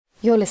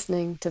You're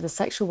listening to the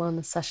Sexual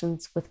Wellness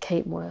Sessions with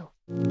Kate Moyle.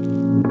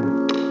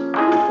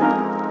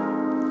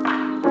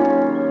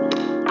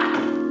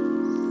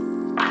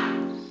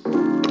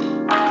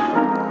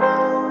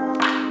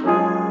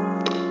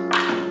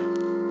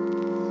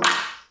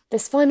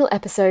 This final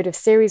episode of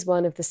Series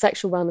 1 of the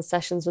Sexual Wellness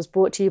Sessions was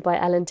brought to you by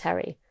Ellen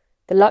Terry,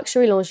 the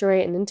luxury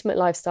lingerie and intimate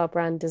lifestyle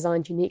brand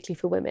designed uniquely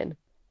for women.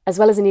 As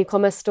well as an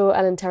e-commerce store,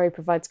 Ellen Terry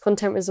provides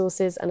content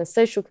resources and a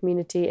social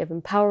community of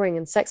empowering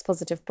and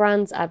sex-positive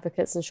brands,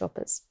 advocates and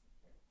shoppers.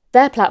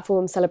 Their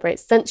platform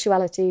celebrates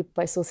sensuality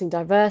by sourcing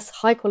diverse,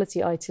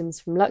 high-quality items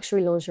from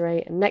luxury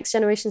lingerie and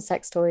next-generation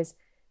sex toys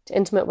to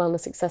intimate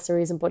wellness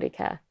accessories and body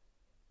care.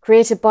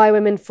 Created by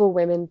women for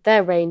women,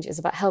 their range is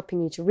about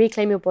helping you to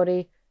reclaim your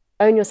body,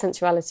 own your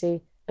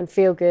sensuality, and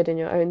feel good in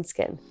your own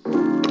skin.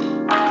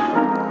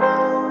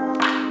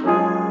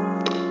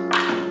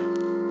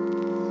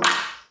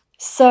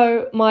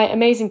 So, my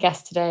amazing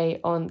guest today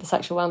on the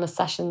Sexual Wellness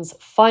Sessions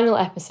final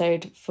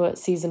episode for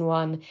season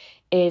 1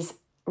 is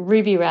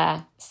Ruby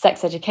Rare,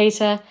 sex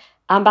educator,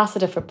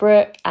 ambassador for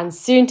Brooke, and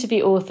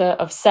soon-to-be author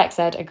of Sex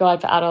Ed, A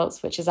Guide for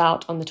Adults, which is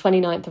out on the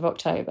 29th of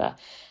October.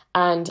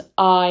 And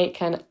I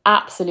can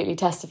absolutely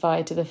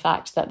testify to the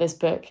fact that this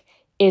book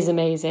is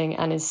amazing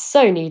and is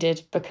so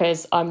needed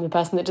because I'm the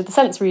person that did the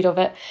sense read of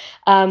it.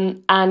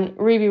 And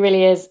Ruby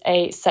really is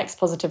a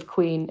sex-positive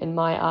queen in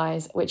my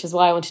eyes, which is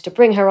why I wanted to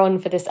bring her on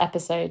for this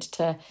episode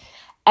to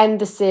end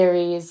the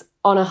series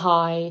on a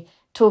high,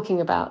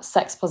 talking about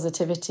sex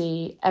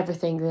positivity,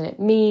 everything that it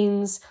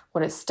means,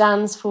 what it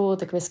stands for,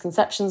 the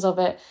misconceptions of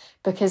it.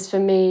 Because for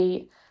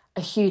me,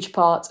 a huge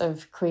part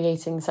of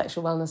creating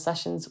Sexual Wellness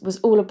Sessions was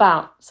all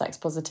about sex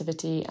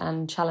positivity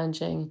and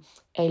challenging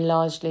a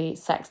largely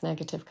sex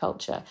negative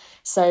culture.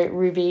 So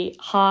Ruby,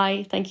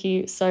 hi, thank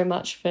you so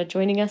much for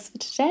joining us for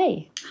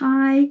today.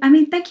 Hi,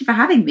 thank you for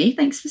having me.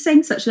 Thanks for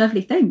saying such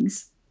lovely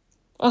things.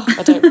 Oh,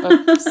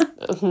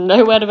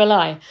 no word of a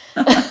lie.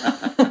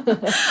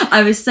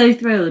 I was so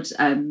thrilled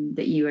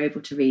that you were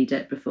able to read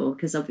it before,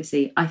 because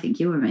obviously I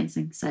think you were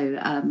amazing. So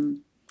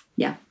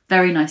yeah,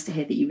 very nice to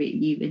hear that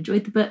you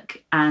enjoyed the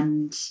book,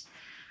 and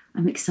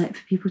I'm excited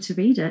for people to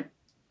read it.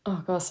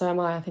 Oh God, so am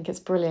I. I think it's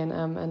brilliant,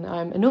 and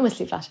I'm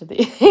enormously flattered that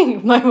you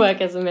think my work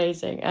is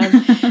amazing.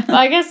 But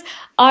I guess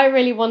I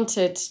really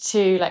wanted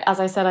to, as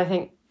I said, I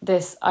think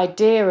this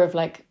idea of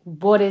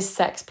what is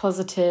sex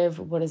positive,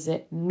 what does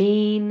it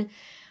mean,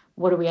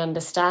 what do we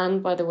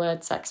understand by the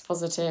word sex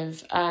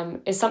positive,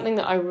 is something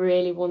that I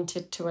really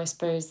wanted to, I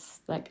suppose,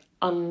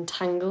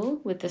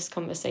 untangle with this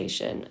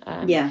conversation.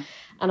 Yeah.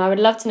 And I would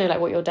love to know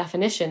what your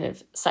definition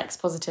of sex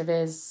positive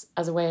is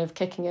as a way of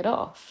kicking it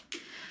off.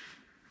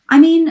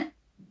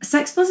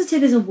 Sex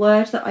positive is a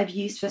word that I've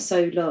used for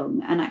so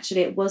long, and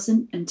actually it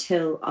wasn't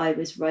until I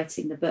was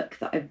writing the book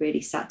that I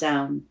really sat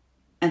down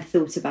and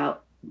thought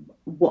about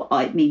what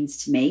it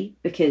means to me,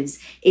 because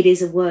it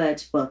is a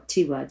word, well,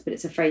 2 words, but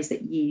it's a phrase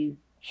that you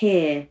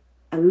hear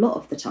a lot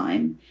of the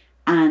time,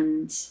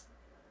 and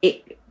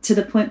it to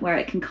the point where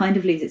it can kind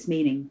of lose its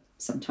meaning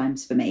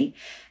sometimes for me.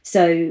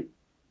 So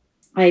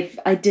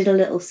I did a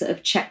little sort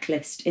of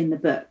checklist in the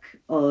book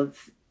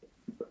of,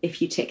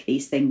 if you tick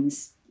these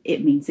things,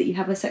 it means that you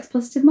have a sex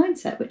positive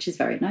mindset, which is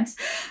very nice.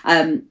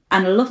 And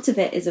a lot of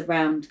it is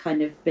around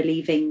kind of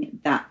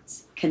believing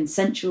that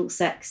consensual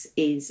sex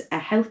is a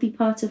healthy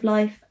part of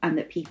life, and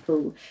that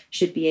people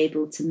should be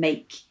able to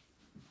make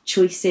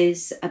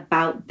choices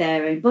about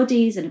their own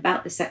bodies and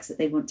about the sex that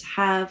they want to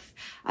have,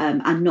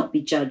 and not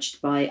be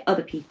judged by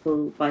other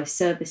people, by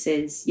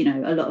services.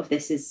 A lot of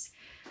this is,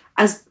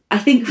 as I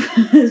think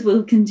as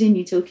we'll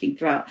continue talking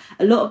throughout,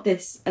 a lot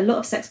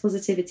of sex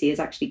positivity is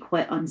actually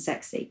quite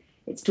unsexy.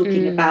 It's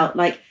talking about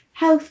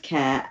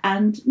healthcare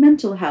and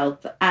mental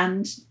health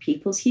and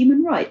people's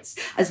human rights,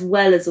 as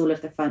well as all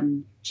of the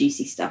fun,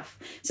 juicy stuff.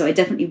 So I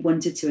definitely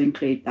wanted to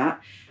include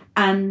that.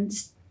 And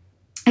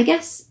I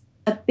guess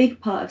a big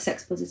part of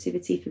sex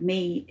positivity for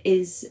me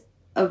is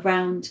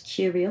around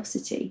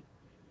curiosity.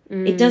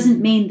 It doesn't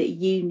mean that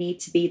you need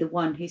to be the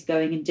one who's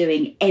going and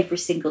doing every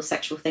single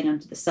sexual thing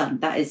under the sun.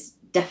 That is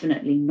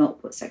definitely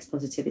not what sex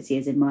positivity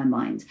is in my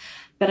mind.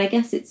 But I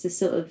guess it's a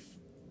sort of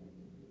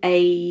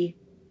a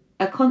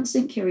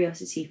constant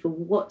curiosity for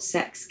what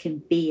sex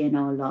can be in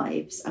our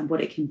lives and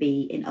what it can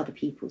be in other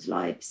people's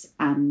lives,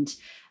 and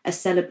a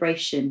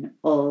celebration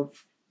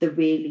of the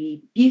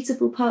really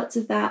beautiful parts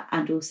of that,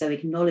 and also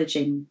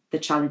acknowledging the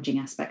challenging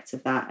aspects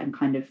of that, and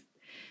kind of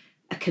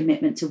a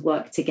commitment to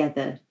work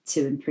together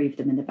to improve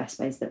them in the best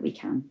ways that we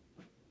can.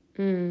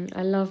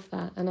 I love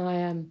that. And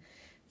I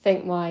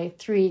think my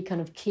 3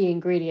 kind of key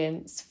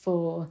ingredients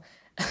for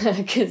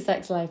a good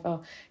sex life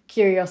are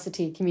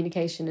curiosity,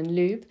 communication and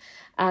lube.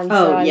 And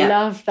so I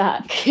love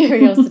that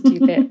curiosity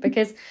bit,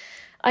 because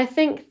I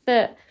think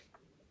that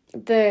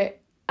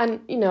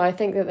I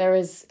think that there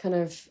is kind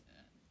of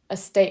a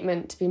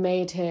statement to be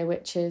made here,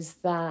 which is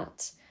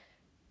that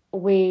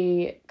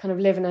we kind of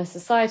live in a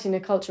society and a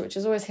culture which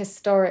has always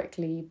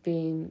historically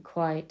been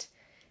quite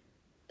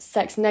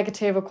sex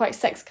negative, or quite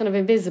sex kind of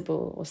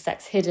invisible, or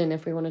sex hidden,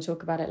 if we want to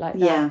talk about it like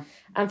that.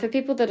 And for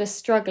people that are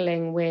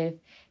struggling with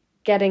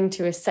getting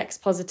to a sex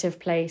positive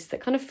place,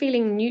 that kind of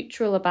feeling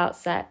neutral about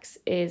sex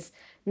is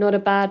not a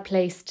bad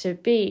place to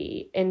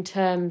be, in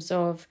terms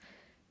of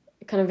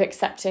kind of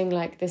accepting,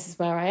 like, this is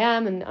where I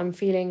am and I'm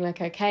feeling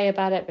like okay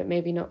about it, but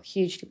maybe not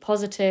hugely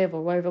positive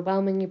or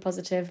overwhelmingly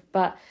positive,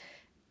 but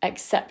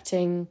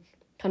accepting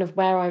kind of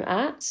where I'm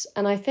at.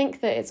 And I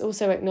think that it's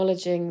also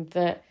acknowledging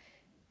that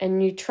a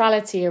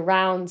neutrality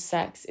around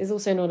sex is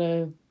also not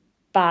a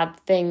bad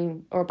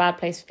thing or a bad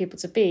place for people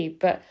to be,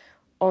 but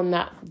on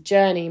that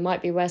journey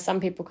might be where some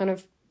people kind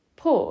of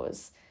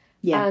pause.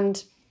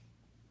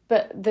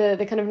 But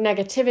the kind of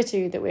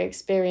negativity that we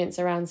experience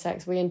around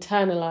sex, we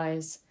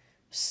internalize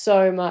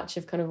so much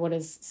of kind of what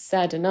is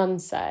said and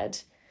unsaid,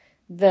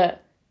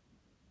 that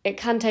it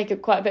can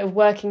take quite a bit of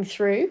working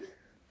through.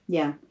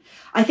 Yeah.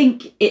 I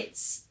think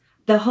it's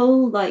the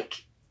whole,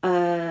 like,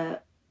 the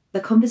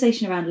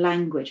conversation around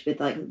language with,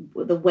 like,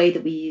 the way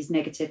that we use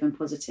negative and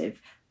positive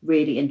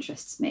really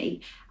interests me.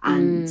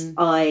 And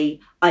I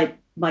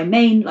my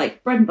main,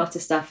 like, bread and butter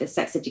stuff is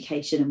sex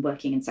education and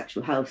working in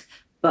sexual health.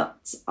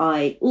 But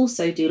I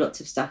also do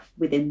lots of stuff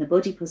within the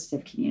body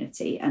positive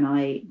community. And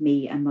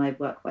me and my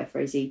work wife,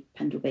 Rosie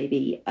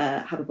Pendle-Baby,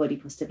 have a body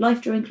positive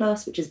life drawing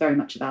class, which is very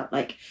much about,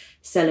 like,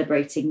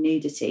 celebrating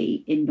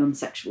nudity in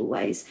non-sexual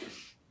ways.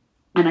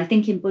 And I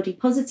think in body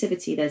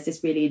positivity, there's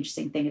this really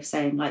interesting thing of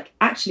saying, like,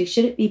 actually,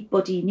 should it be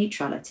body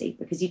neutrality?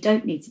 Because you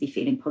don't need to be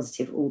feeling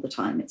positive all the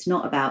time. It's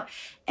not about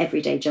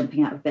every day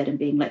jumping out of bed and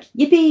being like,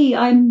 yippee,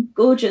 I'm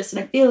gorgeous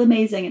and I feel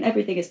amazing and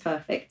everything is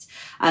perfect.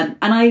 And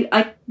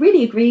I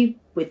really agree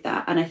with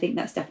that. And I think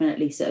that's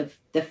definitely sort of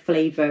the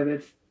flavour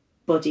of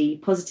body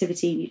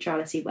positivity,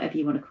 neutrality, whatever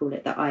you want to call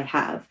it, that I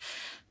have.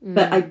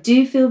 But I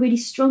do feel really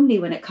strongly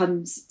when it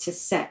comes to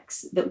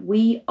sex that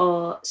we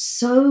are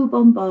so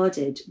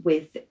bombarded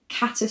with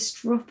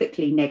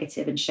catastrophically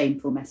negative and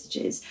shameful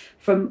messages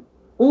from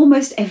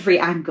almost every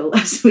angle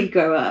as we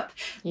grow up,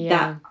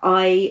 that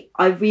I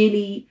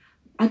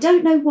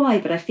don't know why,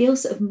 but I feel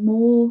sort of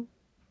more,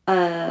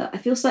 I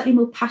feel slightly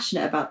more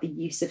passionate about the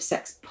use of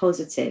sex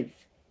positive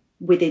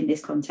within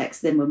this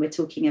context than when we're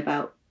talking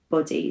about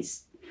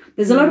bodies.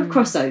 There's a lot of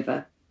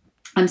crossover.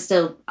 I've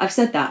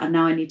said that, and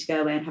now I need to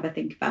go away and have a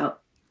think about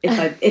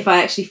if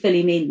I actually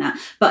fully mean that.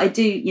 But I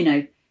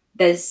do,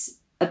 there's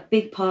a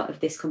big part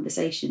of this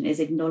conversation is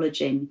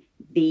acknowledging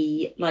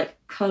the, like,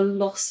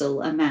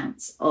 colossal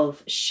amounts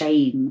of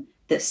shame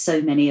that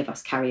so many of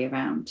us carry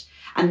around.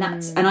 And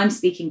and I'm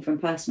speaking from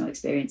personal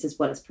experience as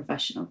well as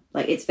professional.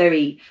 Like, it's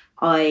very,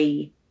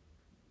 I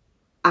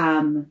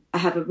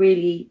have a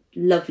really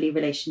lovely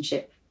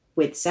relationship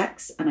with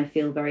sex, and I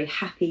feel very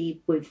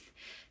happy with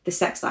the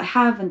sex that I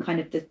have and kind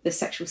of the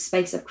sexual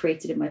space I've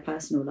created in my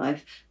personal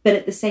life. But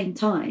at the same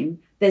time,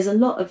 there's a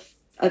lot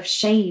of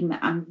shame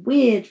and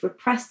weird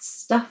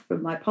repressed stuff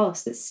from my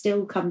past that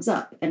still comes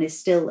up and is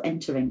still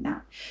entering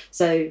that.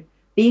 So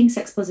being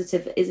sex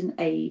positive isn't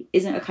a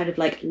kind of,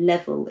 like,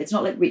 level. It's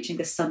not like reaching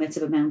the summit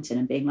of a mountain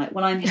and being like,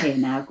 well, I'm here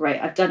now, great,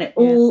 I've done it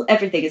all,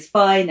 everything is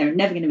fine, there are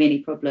never going to be any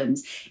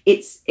problems.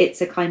 It's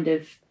a kind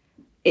of,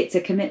 it's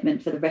a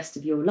commitment for the rest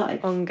of your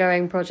life.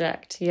 Ongoing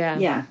project,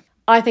 yeah.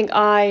 I think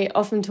I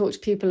often talk to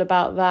people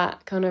about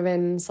that kind of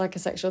in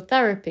psychosexual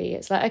therapy.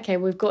 It's like, okay,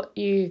 we've got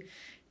you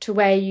to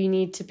where you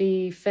need to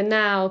be for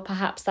now.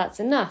 Perhaps that's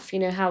enough.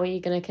 How are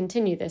you going to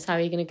continue this? How are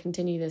you going to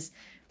continue this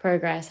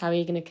progress? How are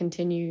you going to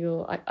continue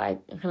your, I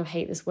kind of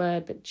hate this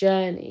word, but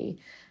journey.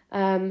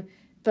 But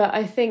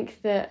I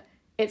think that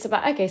it's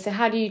about, okay, so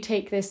how do you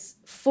take this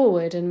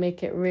forward and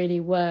make it really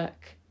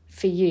work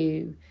for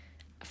you,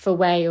 for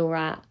where you're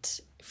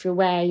at, for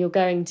where you're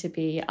going to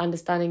be,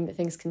 understanding that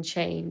things can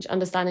change,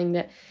 understanding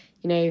that,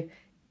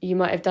 you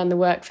might have done the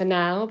work for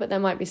now, but there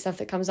might be stuff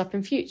that comes up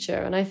in future.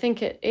 And I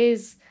think it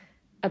is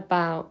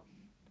about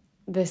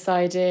this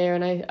idea.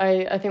 And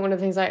I think one of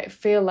the things I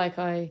feel like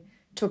I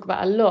talk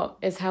about a lot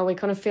is how we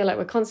kind of feel like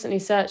we're constantly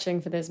searching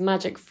for this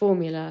magic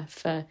formula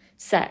for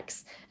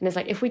sex. And it's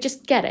like, if we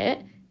just get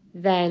it,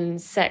 then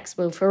sex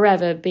will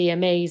forever be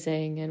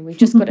amazing and we've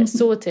just got it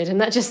sorted. And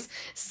that just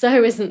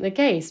so isn't the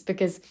case,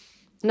 because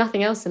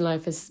nothing else in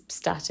life is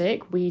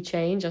static. We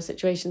change, our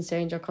situations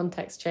change, our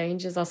context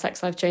changes, our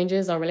sex life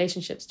changes, our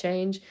relationships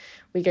change.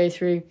 We go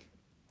through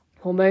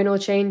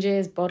hormonal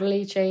changes,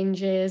 bodily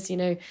changes,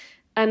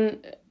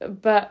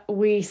 but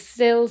we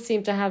still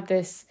seem to have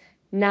this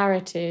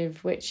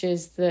narrative, which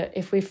is that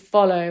if we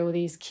follow all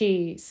these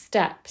key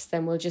steps,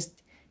 then we'll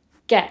just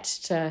get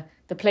to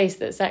the place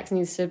that sex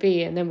needs to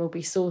be and then we'll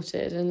be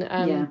sorted.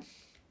 And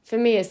for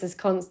me, it's this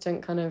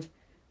constant kind of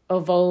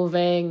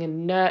evolving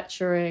and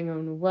nurturing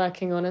and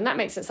working on, and that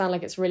makes it sound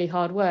like it's really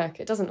hard work.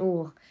 It doesn't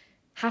all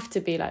have to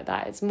be like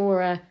that. It's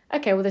more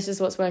okay, well, this is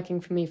what's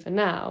working for me for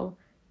now,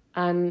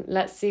 and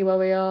let's see where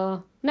we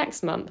are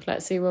next month,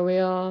 let's see where we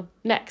are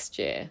next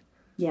year.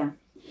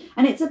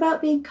 And it's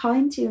about being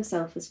kind to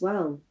yourself as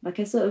well. Like,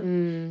 I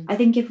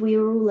think if we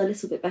were all a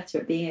little bit better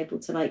at being able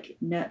to, like,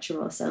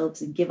 nurture ourselves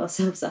and give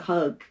ourselves a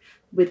hug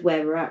with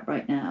where we're at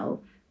right now,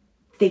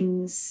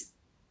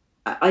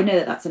 I know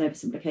that that's an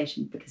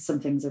oversimplification because some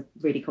things are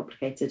really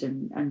complicated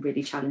and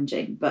really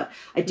challenging, but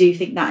I do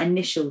think that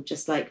initial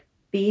just, like,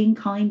 being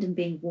kind and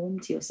being warm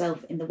to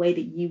yourself in the way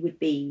that you would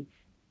be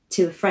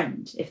to a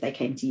friend if they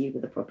came to you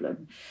with a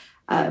problem.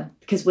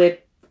 Because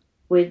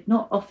we're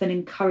not often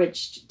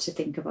encouraged to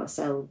think of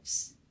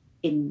ourselves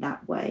in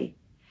that way,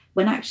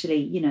 when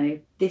actually, you know,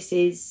 this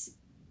is,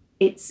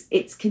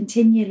 it's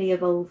continually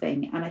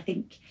evolving. And I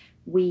think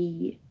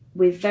we're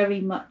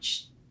very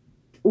much,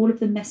 all of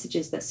the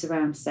messages that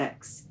surround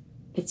sex,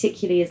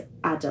 particularly as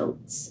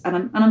adults,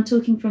 and I'm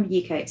talking from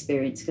UK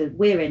experience, because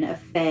we're in a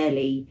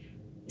fairly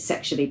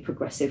sexually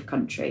progressive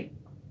country.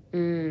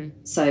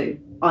 So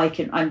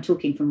I'm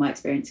talking from my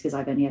experience because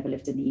I've only ever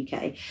lived in the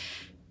UK.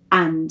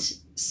 And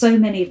so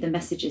many of the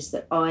messages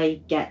that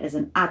I get as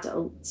an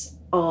adult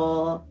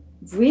are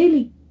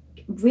really,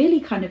 really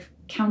kind of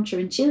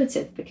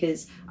counterintuitive,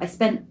 because I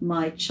spent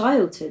my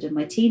childhood and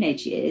my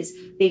teenage years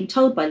being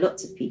told by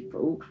lots of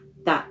people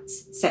that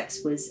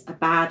sex was a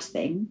bad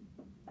thing,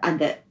 and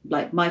that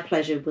like my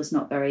pleasure was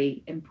not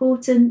very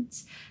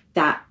important,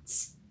 that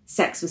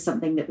sex was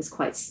something that was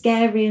quite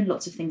scary and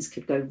lots of things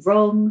could go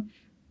wrong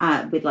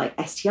with like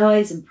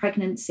STIs and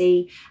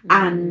pregnancy.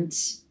 And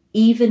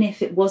even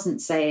if it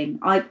wasn't saying,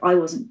 I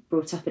wasn't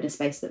brought up in a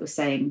space that was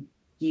saying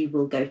you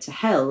will go to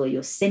hell or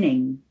you're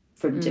sinning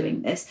from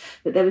doing this,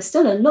 but there was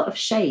still a lot of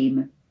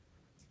shame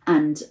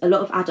and a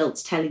lot of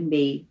adults telling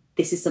me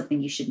this is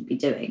something you shouldn't be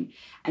doing.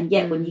 And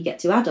yet when you get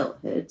to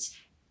adulthood,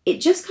 it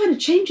just kind of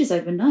changes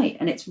overnight,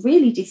 and it's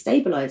really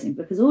destabilizing,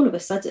 because all of a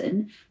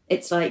sudden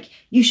it's like,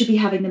 you should be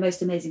having the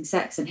most amazing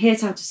sex, and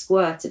here's how to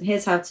squirt, and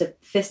here's how to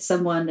fist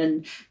someone,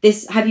 and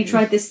this, have you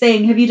tried this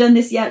thing, have you done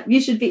this yet, you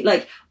should be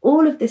like,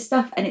 all of this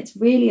stuff. And it's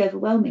really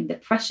overwhelming, the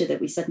pressure that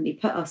we suddenly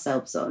put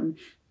ourselves on,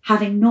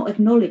 having not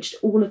acknowledged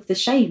all of the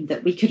shame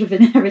that we could have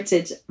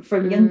inherited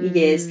from younger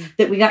years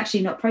that we've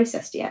actually not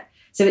processed yet.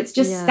 So it's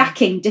just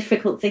stacking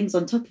difficult things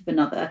on top of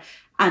another.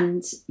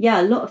 And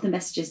a lot of the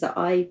messages that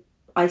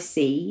I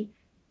see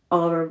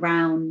are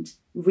around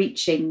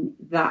reaching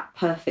that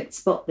perfect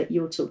spot that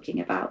you're talking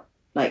about.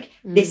 Like,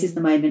 this is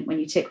the moment when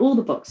you tick all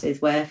the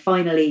boxes where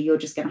finally you're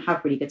just going to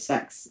have really good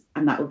sex,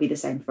 and that will be the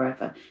same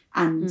forever.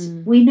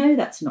 And we know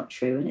that's not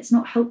true, and it's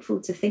not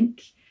helpful to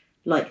think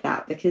like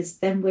that, because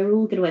then we're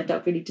all going to end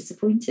up really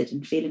disappointed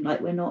and feeling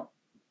like we're not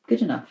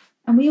good enough.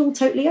 And we all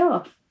totally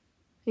are.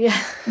 Yeah.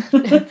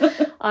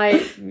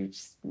 I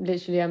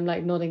literally am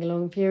like nodding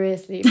along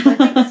furiously. But I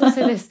think there's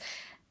also this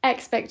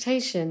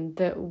expectation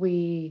that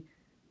we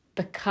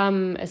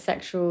become a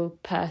sexual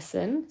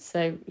person.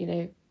 So, you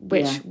know,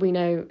 which we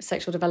know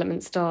sexual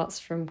development starts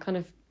from kind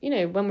of, you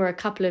know, when we're a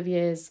couple of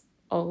years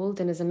old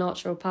and is a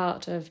natural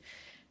part of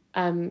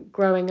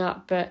growing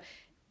up, but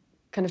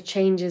kind of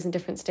changes in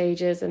different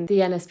stages. And the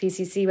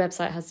NSPCC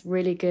website has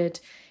really good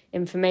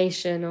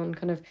information on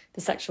kind of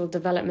the sexual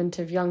development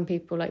of young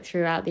people, like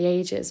throughout the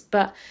ages.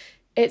 But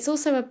it's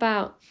also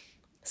about,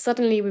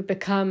 suddenly we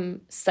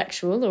become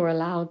sexual, or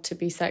allowed to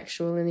be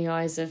sexual in the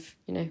eyes of,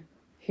 you know,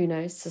 who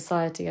knows,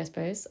 society, I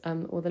suppose,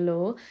 or the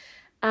law.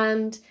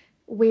 And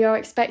we are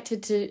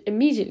expected to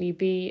immediately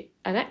be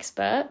an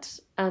expert,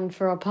 and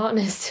for our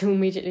partners to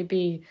immediately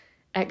be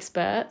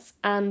experts,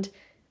 and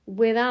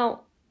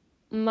without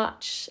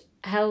much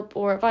help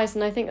or advice.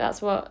 And I think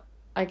that's what,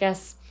 I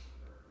guess,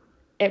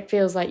 it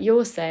feels like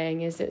you're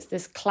saying, is it's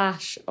this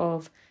clash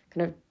of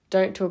kind of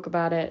don't talk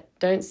about it,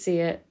 don't see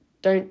it,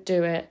 don't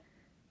do it.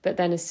 But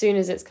then as soon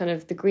as it's kind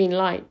of the green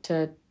light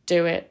to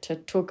do it, to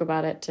talk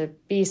about it, to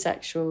be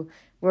sexual,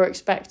 we're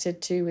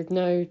expected to, with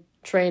no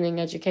training,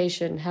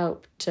 education,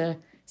 help, to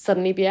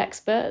suddenly be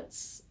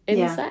experts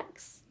in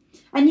sex.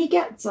 And you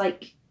get,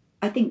 like,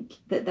 I think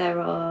that there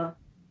are,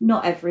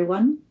 not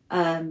everyone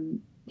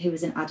who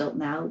is an adult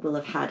now will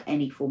have had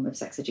any form of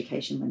sex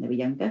education when they were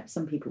younger.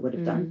 Some people would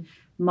have done.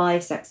 My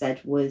sex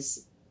ed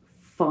was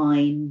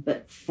fine,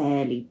 but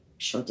fairly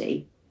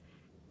shoddy.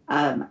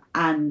 But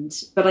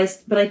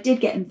I did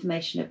get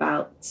information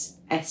about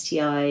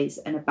STIs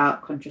and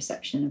about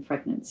contraception and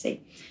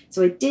pregnancy.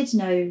 So I did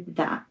know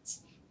that.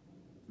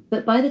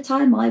 But by the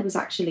time I was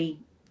actually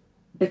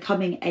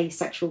becoming a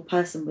sexual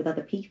person with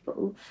other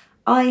people,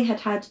 I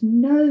had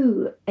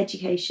no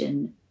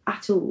education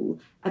at all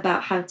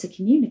about how to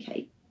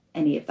communicate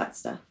any of that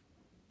stuff.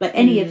 Like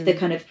any of the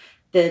kind of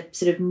the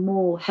sort of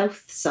more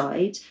health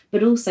side,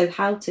 but also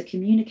how to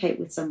communicate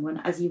with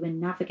someone as you were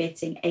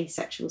navigating a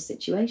sexual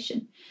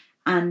situation.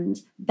 And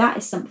that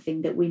is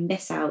something that we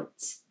miss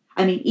out.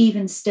 I mean,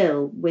 even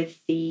still with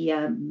the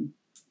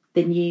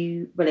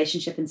new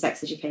relationship and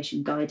sex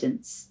education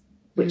guidance,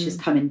 which has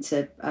come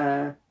into,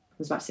 I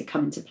was about to say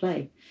come into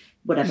play,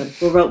 whatever,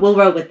 we'll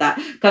roll with that,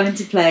 come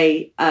into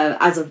play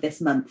as of this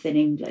month in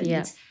England.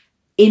 Yeah.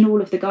 In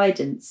all of the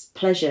guidance,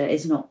 pleasure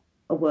is not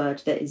a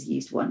word that is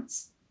used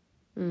once.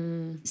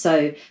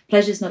 So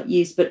pleasure is not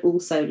used, but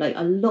also like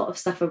a lot of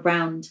stuff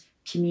around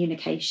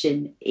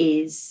communication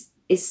is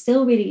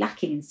still really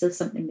lacking, and still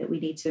something that we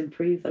need to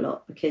improve a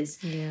lot, because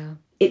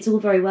it's all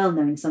very well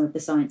knowing some of the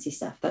sciencey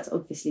stuff. That's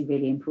obviously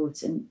really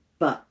important,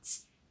 but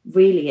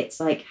really it's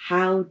like,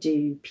 how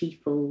do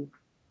people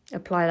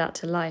apply that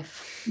to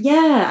life?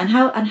 Yeah,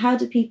 and how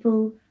do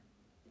people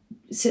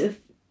sort of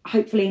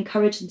hopefully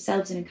encourage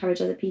themselves and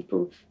encourage other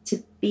people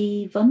to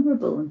be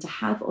vulnerable and to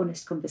have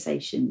honest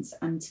conversations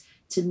and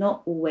to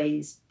not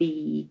always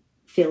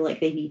feel like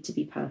they need to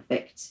be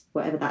perfect,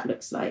 whatever that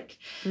looks like.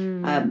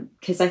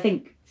 Because I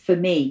think for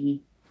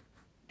me,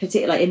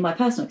 particularly like in my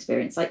personal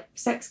experience, like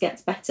sex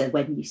gets better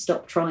when you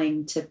stop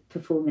trying to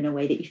perform in a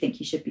way that you think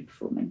you should be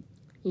performing.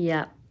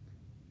 Yeah.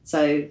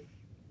 So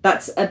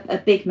that's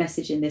a big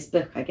message in this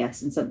book, I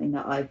guess, and something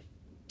that I've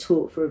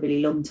taught for a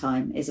really long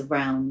time is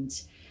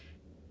around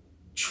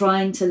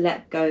trying to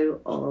let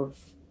go of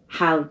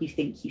how you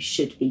think you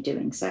should be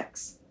doing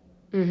sex.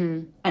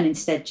 And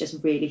instead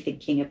just really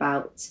thinking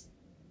about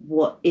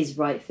what is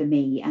right for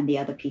me and the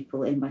other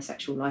people in my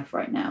sexual life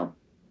right now,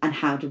 and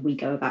how do we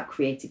go about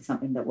creating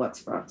something that works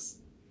for us.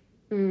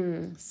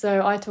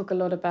 So I talk a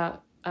lot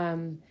about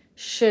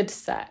should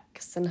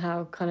sex and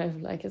how kind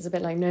of like it's a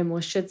bit like no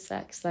more should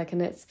sex, like,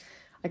 and it's,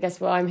 I guess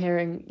what I'm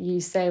hearing you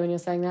say when you're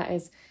saying that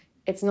is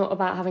it's not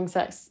about having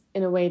sex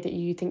in a way that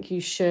you think you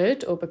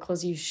should or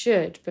because you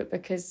should, but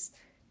because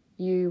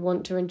you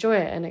want to enjoy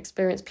it and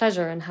experience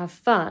pleasure and have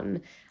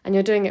fun, and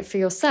you're doing it for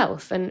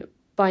yourself. And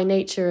by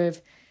nature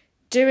of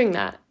doing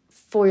that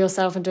for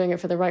yourself and doing it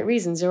for the right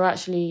reasons, you're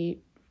actually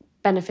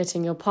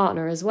benefiting your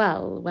partner as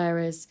well.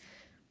 Whereas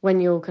when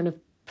you're kind of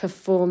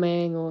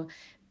performing or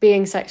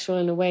being sexual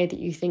in a way that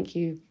you think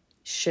you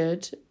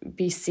should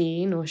be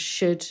seen or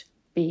should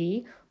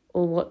be,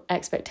 or what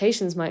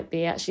expectations might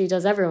be, actually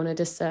does everyone a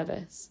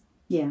disservice.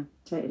 Yeah,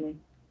 totally.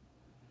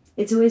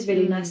 It's always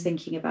really nice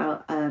thinking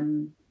about,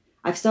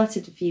 I've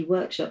started a few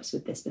workshops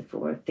with this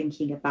before, of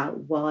thinking about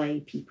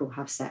why people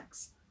have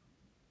sex.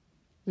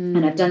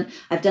 And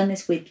I've done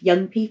this with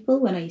young people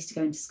when I used to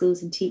go into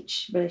schools and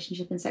teach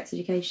relationship and sex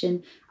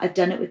education. I've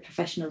done it with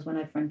professionals when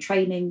I've run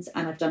trainings,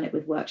 and I've done it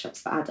with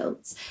workshops for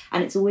adults.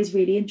 And it's always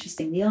really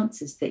interesting, the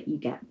answers that you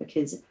get,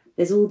 because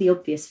there's all the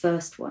obvious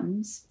first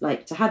ones,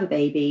 like to have a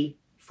baby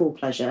for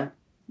pleasure.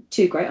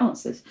 Two great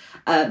answers.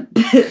 But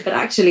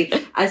actually,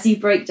 as you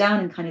break down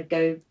and kind of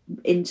go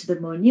into the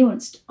more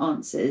nuanced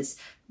answers,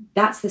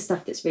 that's the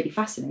stuff that's really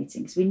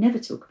fascinating, because we never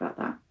talk about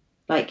that.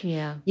 Like,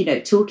 you know,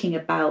 talking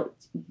about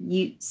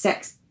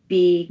sex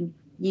being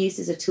used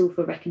as a tool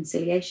for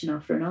reconciliation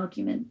after an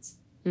argument.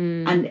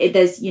 And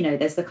there's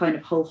the kind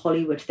of whole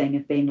Hollywood thing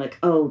of being like,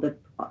 oh,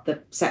 the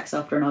sex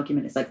after an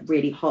argument is like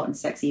really hot and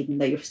sexy, even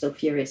though you're still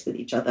furious with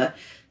each other.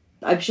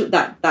 I'm sure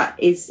that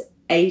is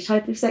a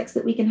type of sex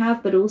that we can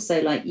have, but also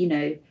like, you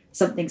know,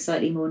 something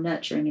slightly more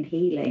nurturing and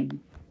healing.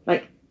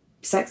 Like,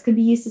 sex can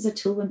be used as a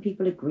tool when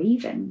people are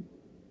grieving.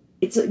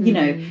 It's, you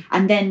know,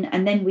 and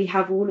then we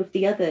have all of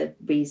the other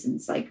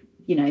reasons, like,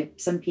 you know,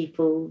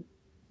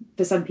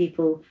 for some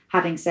people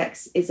having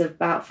sex is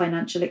about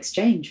financial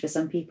exchange. For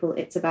some people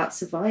it's about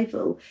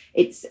survival.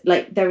 It's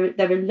like there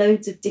are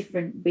loads of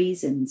different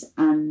reasons,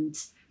 and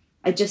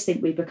I just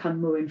think we become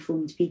more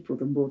informed people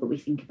the more that we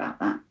think about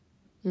that.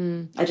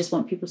 I just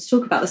want people to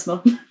talk about this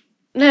more.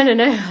 No.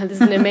 There's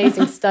an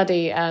amazing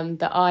study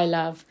that I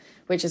love,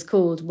 which is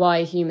called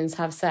Why Humans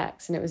Have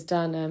Sex, and it was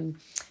done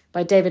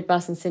by David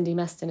Buss and Cindy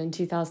Meston in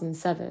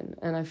 2007.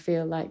 And I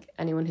feel like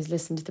anyone who's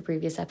listened to the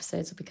previous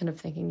episodes will be kind of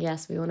thinking,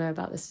 yes, we all know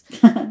about this.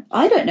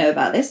 I don't know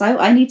about this.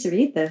 I need to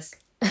read this.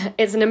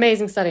 It's an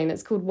amazing study, and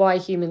it's called Why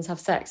Humans Have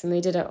Sex. And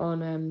they did it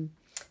on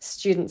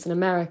students in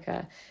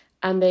America.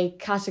 And they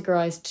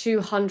categorised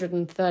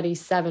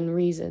 237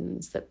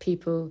 reasons that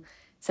people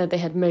said they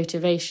had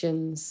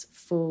motivations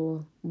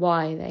for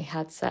why they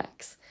had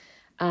sex.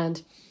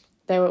 And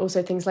there were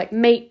also things like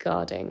mate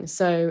guarding.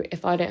 So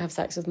if I don't have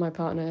sex with my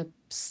partner,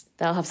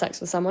 they'll have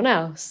sex with someone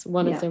else.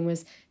 One of them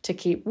was to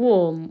keep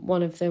warm.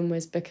 One of them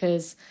was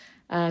because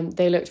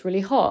they looked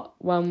really hot.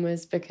 One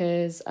was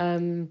because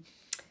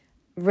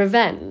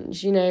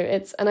revenge. You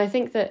know, and I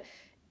think that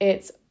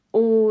it's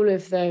all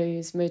of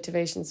those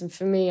motivations. And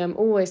for me, I'm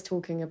always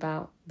talking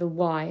about the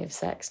why of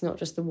sex, not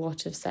just the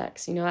what of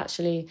sex. You know,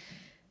 actually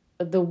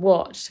the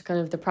what, kind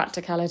of the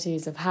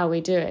practicalities of how we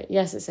do it.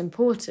 Yes, it's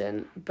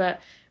important, but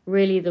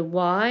really the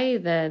why,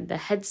 the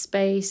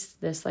headspace,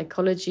 the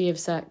psychology of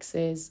sex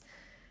is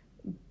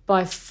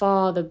by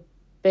far the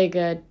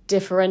bigger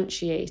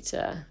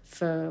differentiator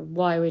for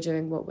why we're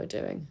doing what we're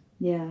doing.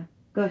 Yeah.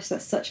 Gosh,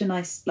 that's such an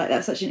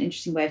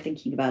interesting way of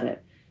thinking about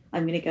it.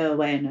 I'm going to go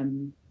away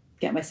and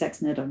get my sex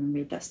nerd on and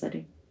read that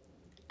study.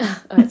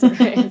 It's a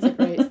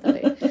great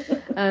study.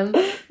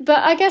 But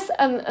I guess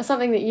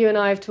something that you and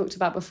I have talked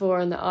about before,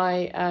 and that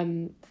I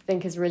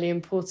think is really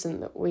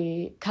important that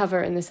we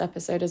cover in this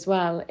episode as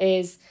well,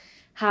 is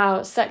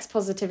how sex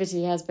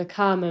positivity has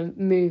become a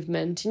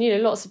movement. And, you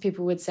know, lots of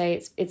people would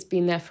say it's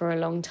been there for a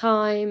long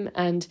time,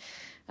 and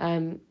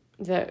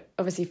that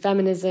obviously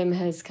feminism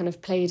has kind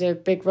of played a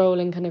big role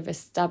in kind of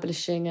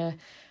establishing a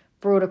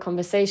broader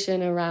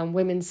conversation around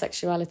women's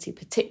sexuality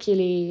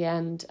particularly,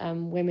 and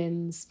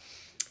women's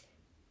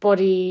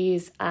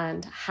bodies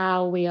and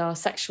how we are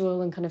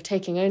sexual, and kind of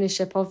taking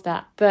ownership of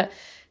that. But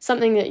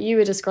something that you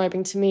were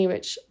describing to me,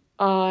 which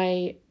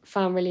I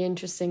found really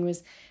interesting,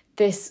 was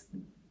this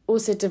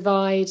also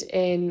divide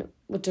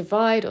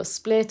or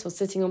split or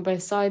sitting on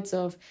both sides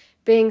of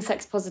being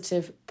sex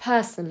positive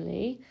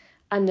personally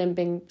and then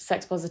being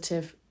sex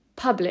positive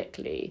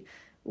publicly,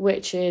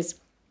 which is,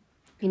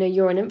 you know,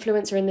 you're an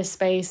influencer in this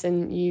space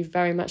and you've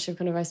very much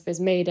kind of, I suppose,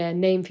 made a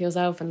name for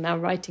yourself and now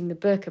writing the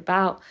book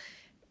about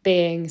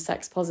being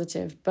sex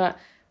positive. But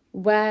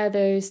where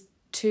those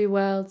two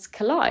worlds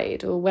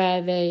collide, or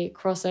where they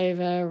cross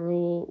over,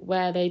 or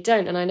where they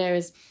don't. And I know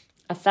as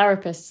a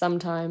therapist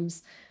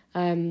sometimes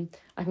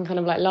I can kind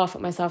of like laugh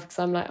at myself because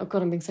I'm like, oh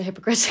God, I'm being so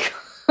hypocritical.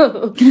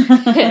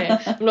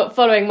 I'm not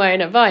following my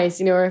own advice,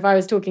 you know, or if I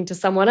was talking to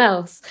someone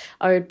else,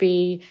 I would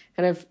be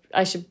kind of,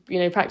 I should, you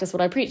know, practice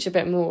what I preach a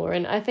bit more.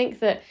 And I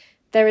think that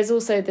there is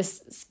also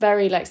this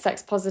very like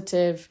sex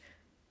positive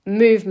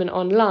movement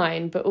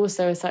online, but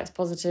also a sex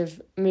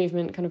positive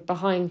movement kind of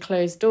behind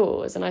closed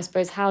doors. And I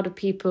suppose, how do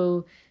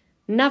people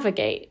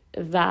navigate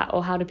that?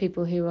 Or how do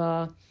people who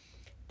are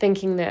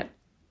thinking that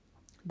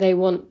they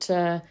want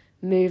to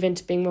move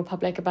into being more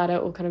public about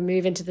it, or kind of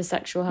move into the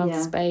sexual health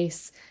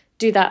space,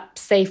 do that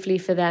safely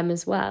for them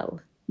as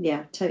well?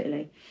 Yeah,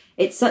 totally.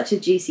 It's such a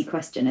juicy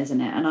question, isn't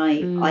it? And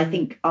I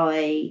think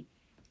I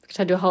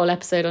could do a whole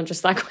episode on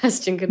just that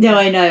question, couldn't No,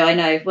 we? I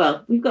know.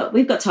 Well, we've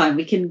got time.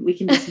 We can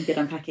do some good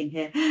unpacking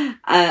here.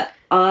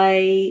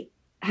 I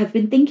have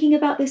been thinking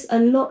about this a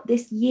lot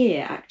this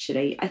year,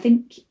 actually. I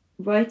think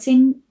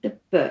writing the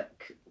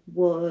book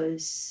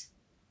was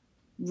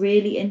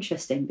really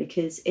interesting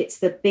because it's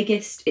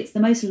the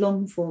most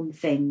long form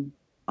thing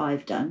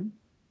I've done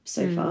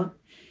so far.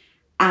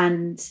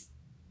 And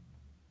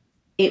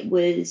it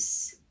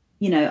was,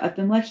 you know, I've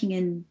been working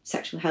in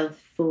sexual health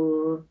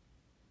for,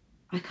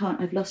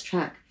 I've lost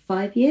track,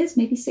 5 years,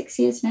 maybe 6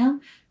 years now,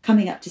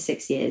 coming up to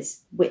 6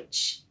 years,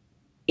 which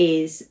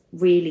is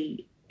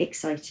really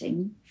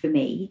exciting for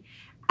me.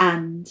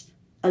 And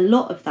a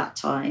lot of that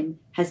time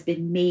has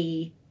been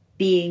me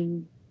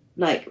being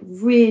like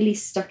really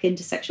stuck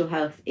into sexual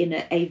health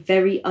in a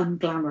very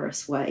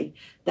unglamorous way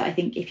that I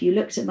think if you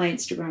looked at my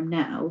Instagram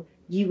now,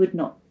 you would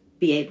not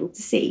be able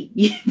to see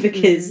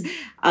because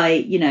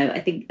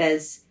I think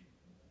there's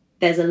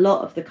a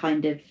lot of the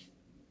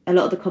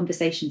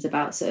conversations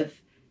about sort of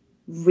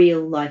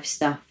real life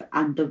stuff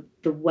and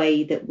the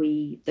way that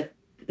we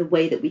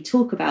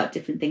talk about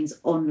different things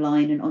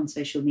online and on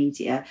social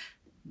media.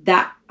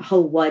 That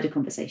whole wider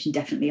conversation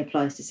definitely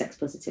applies to sex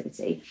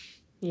positivity.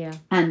 Yeah.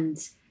 And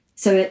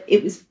so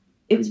it was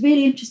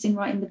really interesting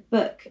writing the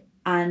book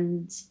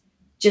and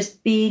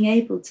just being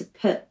able to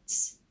put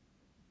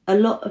a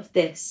lot of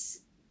this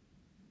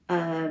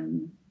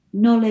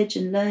knowledge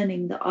and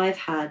learning that I've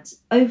had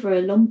over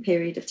a long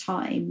period of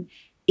time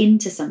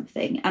into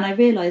something. And I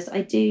realised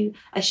I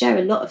share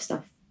a lot of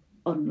stuff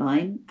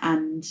online,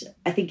 and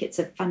I think it's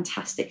a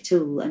fantastic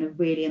tool and a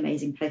really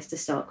amazing place to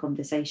start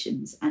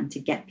conversations and to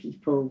get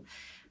people.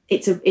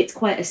 It's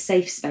quite a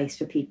safe space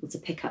for people to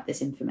pick up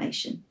this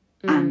information.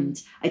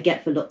 And I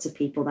get for lots of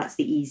people that's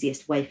the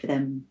easiest way for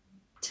them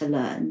to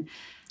learn.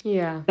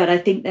 Yeah. But I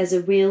think there's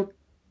a real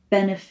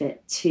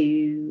benefit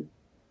to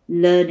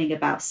learning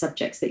about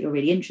subjects that you're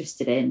really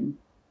interested in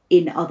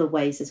other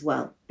ways as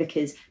well,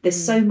 because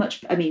there's so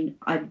much. I mean,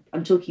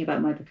 I'm talking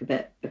about my book a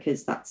bit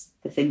because that's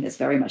the thing that's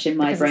very much in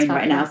my brain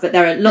right now, but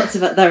there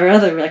are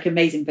other like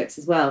amazing books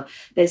as well.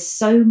 There's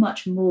so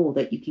much more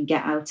that you can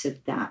get out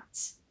of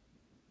that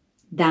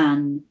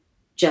than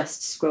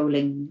just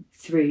scrolling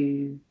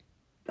through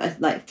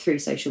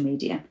social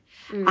media.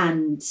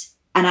 And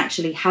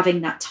actually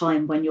having that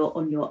time when you're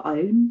on your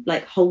own,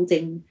 like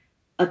holding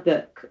a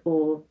book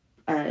or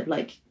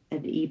like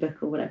an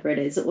ebook or whatever it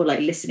is, or like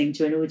listening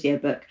to an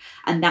audiobook,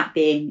 and that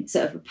being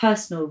sort of a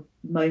personal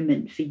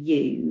moment for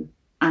you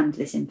and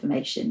this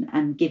information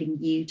and giving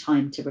you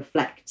time to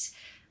reflect.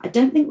 I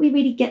don't think we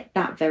really get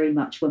that very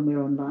much when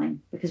we're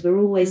online, because we're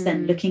always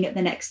then looking at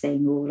the next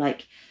thing, or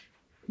like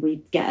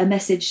we get a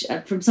message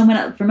from someone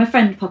else, from a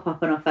friend pop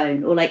up on our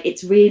phone, or like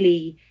it's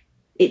very,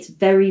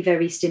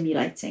 very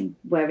stimulating.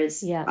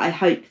 Whereas I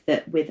hope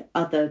that with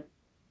other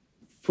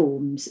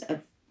forms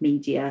of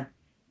media,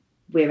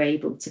 we're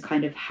able to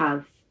kind of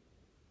have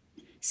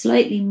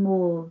slightly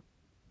more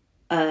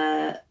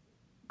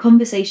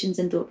conversations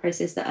and thought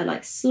process that are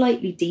like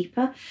slightly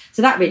deeper.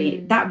 So that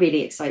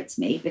really excites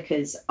me,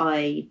 because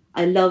I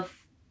love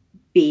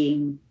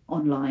being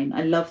online.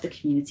 I love the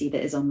community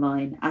that is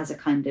online as a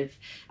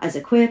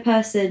queer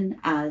person,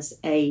 as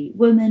a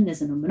woman,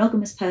 as a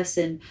non-monogamous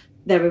person.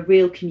 There are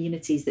real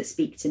communities that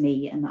speak to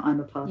me and that I'm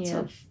a part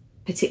of,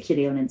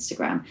 particularly on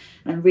Instagram.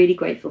 And I'm really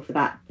grateful for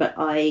that. But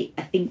I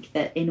think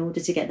that in order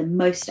to get the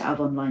most out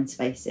of online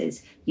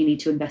spaces, you need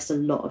to invest a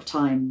lot of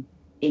time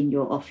in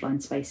your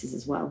offline spaces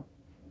as well.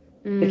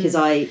 Because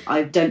I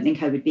don't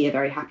think I would be a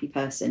very happy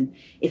person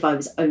if I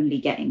was only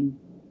getting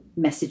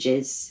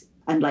messages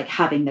and like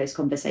having those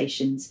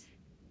conversations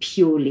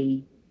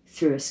purely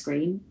through a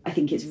screen. I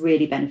think it's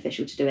really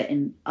beneficial to do it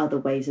in other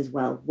ways as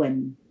well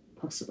when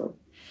possible.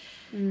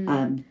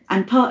 And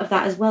part of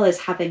that as well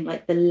is having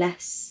like the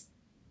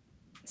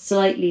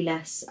slightly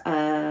less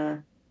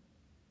again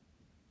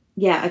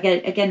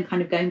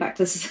kind of going back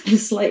to the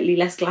slightly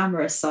less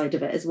glamorous side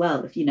of it as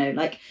well, if you know,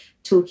 like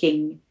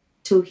talking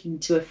talking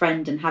to a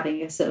friend and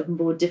having a sort of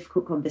more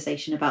difficult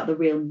conversation about the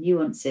real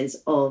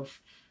nuances of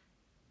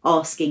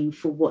asking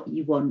for what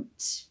you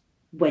want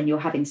when you're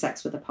having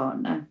sex with a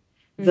partner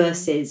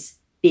versus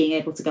being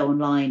able to go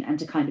online and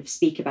to kind of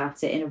speak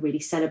about it in a really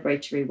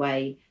celebratory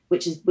way,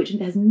 which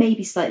has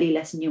maybe slightly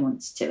less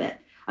nuance to it.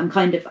 I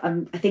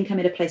think I'm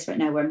in a place right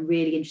now where I'm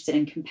really interested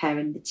in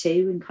comparing the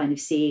two and kind of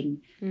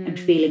seeing and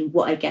feeling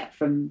what I get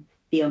from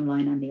the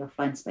online and the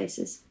offline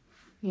spaces.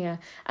 Yeah.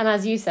 And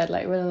as you said,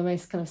 like one of the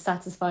most kind of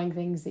satisfying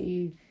things that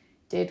you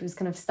did was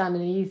kind of stand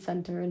in a youth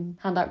centre and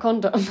hand out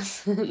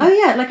condoms. Oh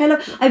yeah, like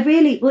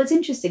well, it's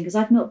interesting because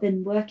I've not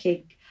been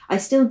working. I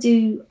still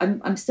do.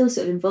 I'm still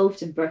sort of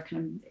involved in Brooke, and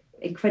I'm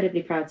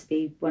incredibly proud to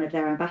be one of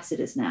their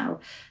ambassadors now.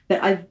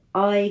 But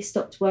I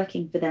stopped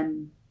working for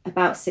them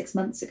about 6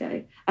 months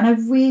ago, and I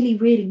really,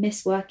 really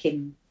miss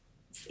working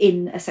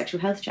in a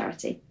sexual health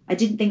charity. I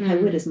didn't think I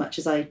would as much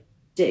as I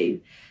do,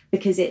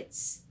 because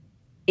it's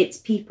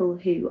people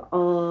who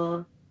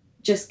are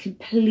just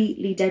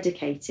completely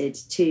dedicated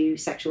to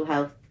sexual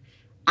health,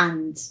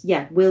 and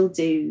will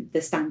do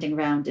the standing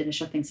around in a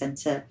shopping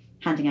centre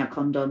handing out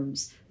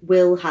condoms,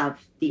 will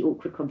have the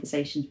awkward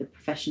conversations with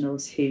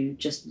professionals who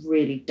just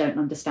really don't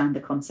understand the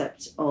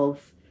concept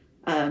of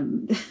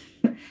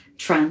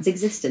trans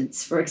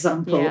existence, for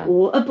example,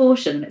 or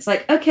abortion. And it's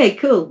like, okay,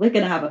 cool, we're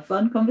going to have a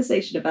fun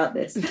conversation about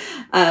this,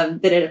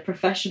 but in a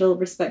professional,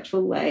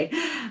 respectful way.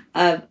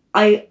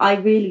 I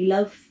really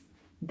love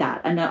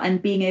that,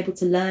 and being able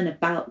to learn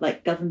about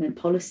like government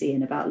policy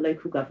and about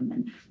local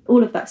government,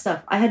 all of that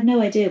stuff. I had no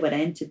idea when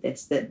I entered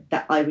this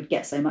that I would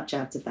get so much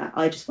out of that.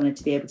 I just wanted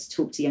to be able to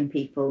talk to young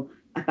people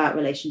about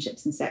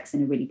relationships and sex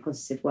in a really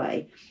positive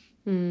way.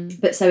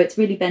 But so it's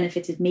really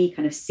benefited me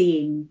kind of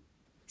seeing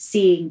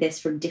this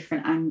from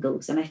different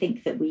angles, and I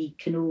think that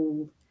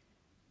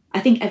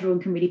everyone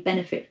can really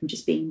benefit from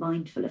just being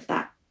mindful of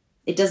that.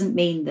 It doesn't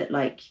mean that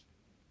like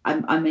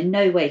I'm in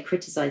no way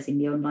criticising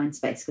the online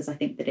space, because I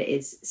think that it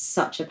is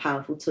such a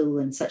powerful tool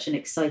and such an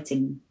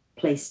exciting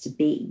place to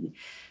be.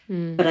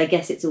 But I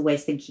guess it's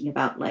always thinking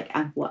about like,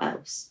 and what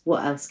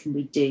else can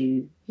we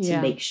do to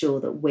make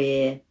sure that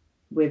we're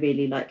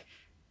really like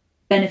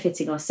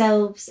benefiting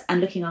ourselves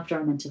and looking after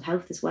our mental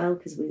health as well,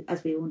 because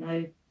as we all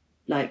know,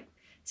 like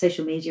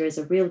social media is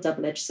a real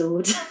double-edged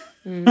sword.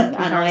 And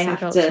I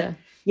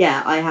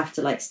have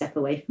to like step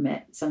away from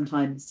it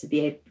sometimes to be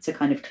able to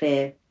kind of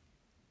clear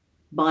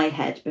my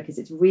head, because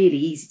it's really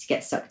easy to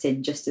get sucked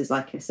in just as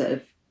like a sort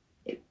of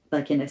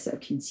like in a sort of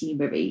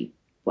consumery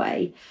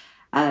way.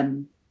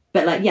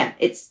 But like,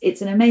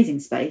 it's an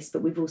amazing space,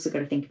 but we've also got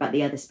to think about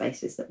the other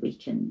spaces that we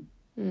can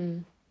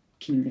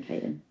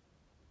communicate in.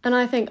 And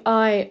I think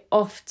I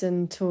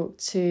often talk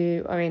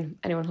to,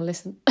 anyone who'll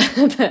listen,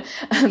 but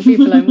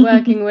people I'm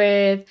working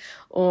with,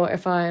 or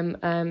if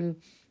I'm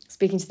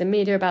speaking to the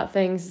media about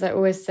things, I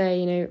always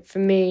say, for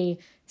me,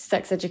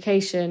 sex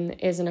education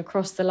is an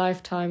across the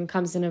lifetime,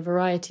 comes in a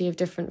variety of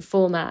different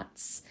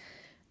formats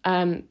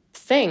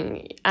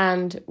thing.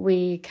 And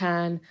we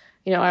can,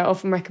 I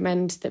often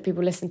recommend that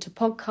people listen to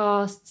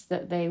podcasts,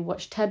 that they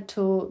watch TED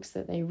Talks,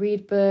 that they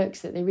read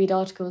books, that they read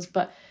articles,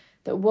 but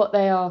that what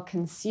they are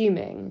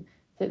consuming,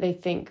 that they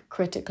think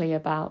critically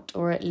about,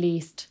 or at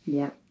least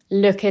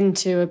look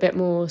into a bit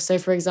more. So,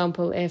 for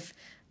example, if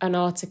an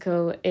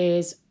article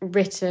is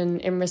written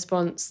in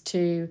response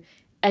to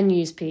a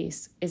news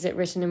piece, is it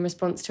written in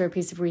response to a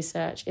piece of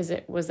research?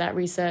 Was that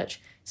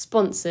research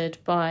sponsored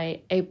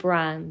by a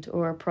brand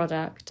or a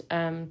product?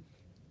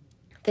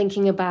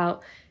 Thinking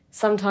about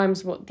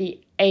sometimes what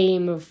the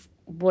aim of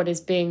what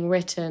is being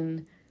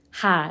written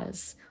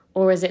has,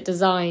 or is it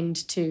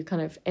designed to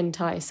kind of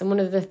entice? And one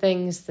of the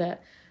things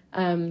that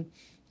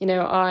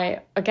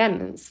I,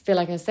 again, feel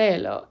like I say a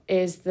lot,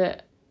 is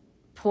that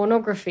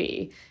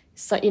pornography,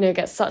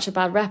 gets such a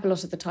bad rep a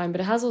lot of the time,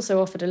 but it has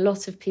also offered a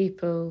lot of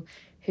people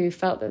who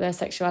felt that their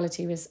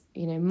sexuality was,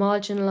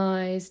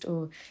 marginalised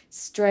or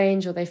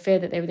strange, or they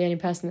feared that they were the only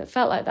person that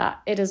felt like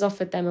that. It has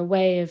offered them a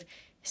way of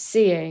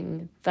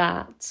seeing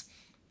that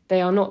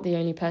they are not the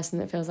only person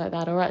that feels like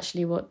that, or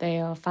actually what they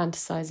are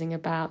fantasising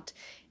about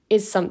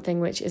is something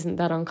which isn't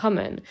that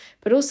uncommon.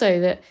 But also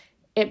that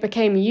it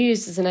became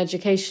used as an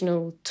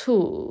educational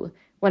tool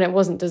when it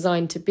wasn't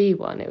designed to be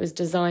one. It was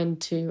designed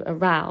to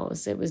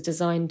arouse. It was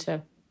designed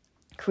to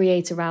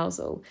create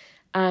arousal.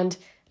 And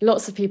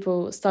lots of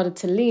people started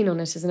to lean on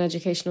it as an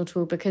educational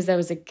tool because there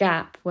was a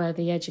gap where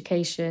the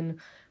education,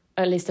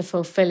 at least a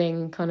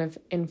fulfilling kind of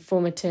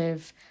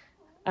informative,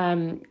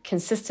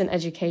 consistent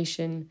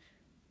education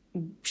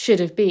should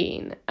have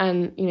been.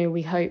 And,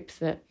 we hope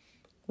that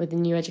with the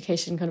new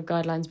education kind of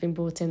guidelines being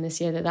brought in this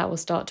year, that will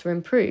start to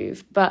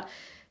improve. But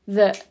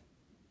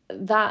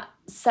that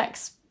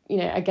sex,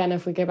 again,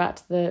 if we go back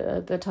to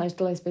the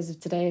title, I suppose, of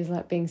today is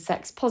like being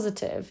sex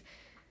positive,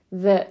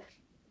 that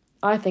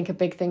I think a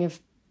big thing of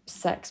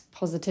sex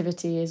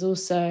positivity is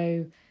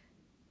also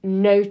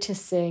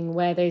noticing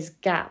where those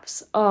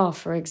gaps are,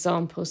 for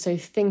example. So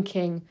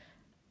thinking,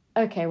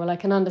 okay, well, I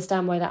can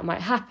understand why that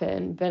might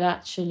happen, but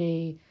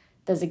actually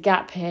there's a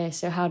gap here.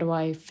 So how do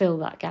I fill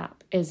that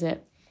gap? Is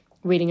it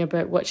reading a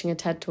book, watching a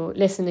TED talk,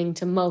 listening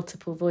to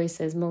multiple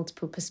voices,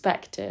 multiple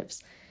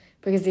perspectives.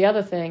 Because the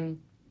other thing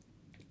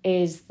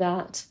is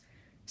that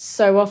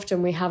so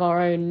often we have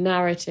our own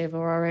narrative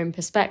or our own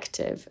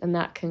perspective, and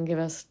that can give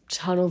us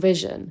tunnel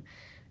vision.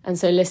 And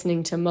so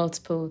listening to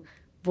multiple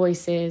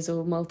voices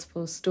or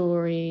multiple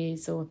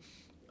stories or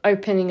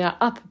opening it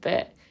up a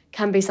bit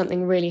can be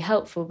something really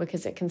helpful,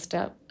 because it can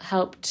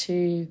help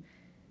to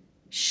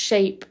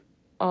shape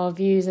our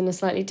views in a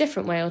slightly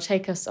different way, or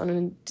take us on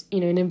an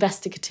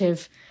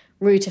investigative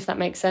route, if that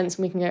makes sense.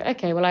 And we can go,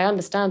 okay, well, I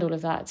understand all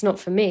of that. It's not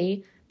for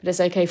me, but it's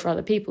okay for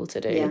other people to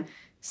do. Yeah.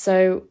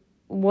 So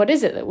what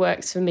is it that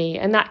works for me?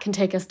 And that can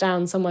take us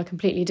down somewhere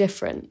completely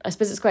different. I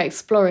suppose it's quite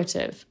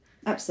explorative.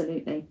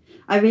 Absolutely.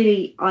 I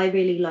really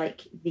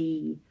like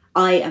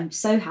I am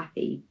so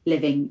happy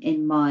living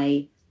in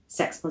my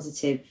sex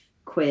positive,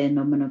 queer,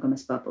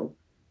 non-monogamous bubble.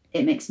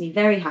 It makes me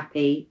very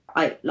happy.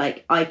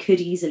 I could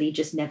easily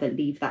just never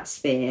leave that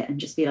sphere and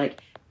just be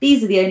like,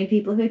 these are the only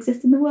people who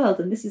exist in the world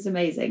and this is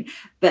amazing.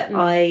 But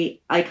I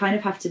kind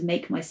of have to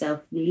make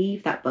myself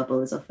leave that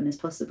bubble as often as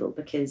possible,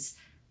 because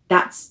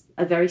that's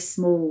a very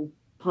small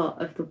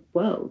part of the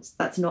world.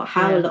 That's not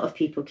how a lot of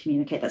people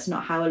communicate. That's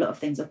not how a lot of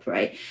things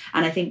operate.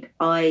 And I think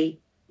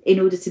in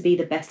order to be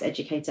the best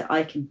educator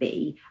I can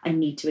be, I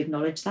need to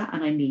acknowledge that,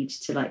 and I need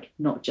to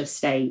not just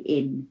stay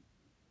in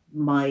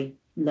my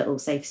little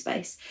safe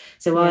space.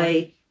 So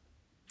I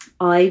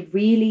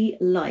really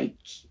like,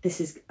 this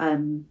is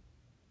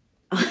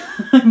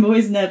I'm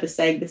always nervous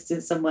saying this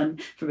to someone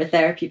from a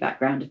therapy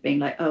background, of being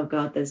like, oh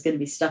God, there's going to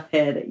be stuff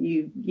here that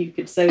you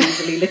could so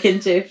easily look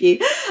into if you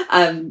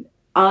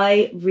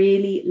I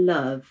really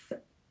love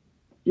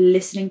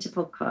listening to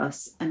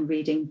podcasts and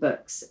reading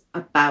books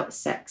about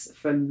sex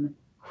from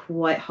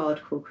quite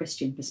hardcore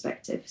Christian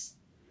perspectives,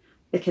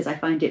 because I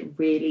find it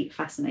really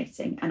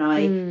fascinating.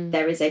 And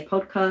there is a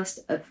podcast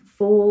of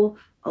 4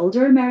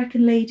 older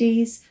American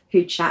ladies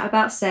who chat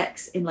about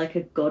sex in a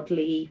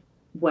godly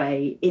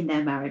way in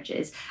their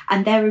marriages.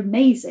 And they're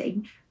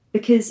amazing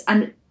because,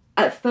 and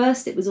at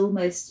first it was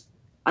almost,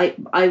 I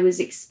was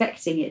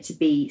expecting it to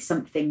be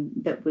something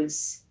that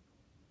was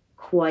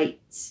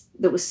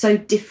so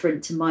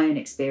different to my own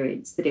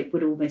experience that it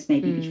would almost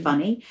maybe be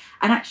funny.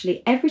 And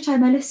actually every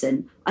time I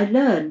listen, I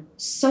learn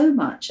so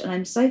much, and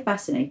I'm so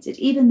fascinated,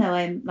 even though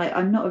I'm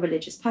not a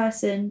religious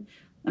person.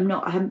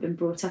 I haven't been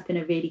brought up in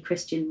a really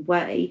Christian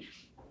way,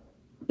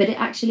 but it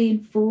actually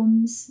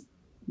informs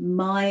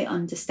my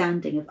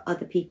understanding of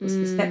other people's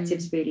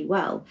perspectives really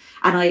well.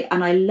 And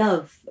I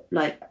love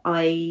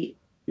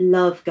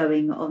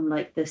going on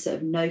the sort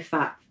of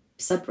nofap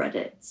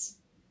subreddits,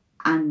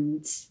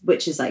 and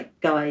which is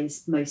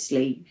guys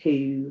mostly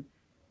who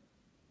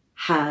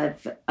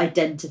have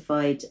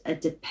identified a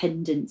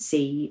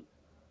dependency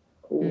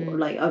or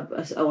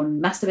on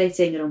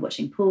masturbating and on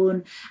watching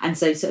porn, and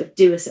so sort of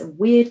do a sort of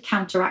weird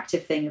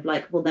counteractive thing of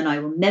well, then I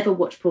will never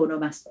watch porn or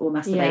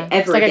masturbate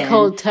ever again. It's a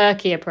cold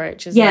turkey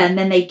approach, isn't it? And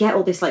then they get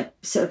all this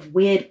sort of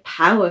weird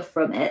power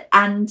from it,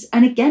 and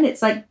again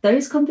it's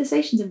those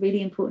conversations are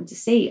really important to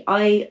see.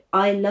 I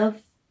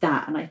love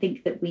that, and I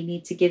think that we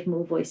need to give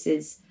more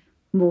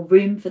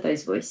room for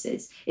those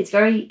voices. It's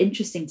very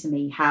interesting to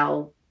me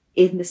how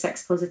in the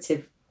sex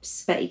positive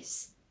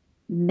space,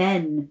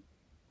 men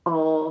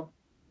are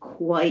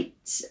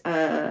quite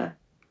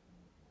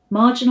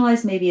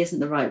marginalized, maybe isn't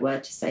the right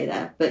word to say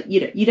there, but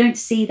you don't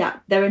see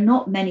that. There are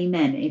not many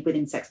men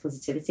within sex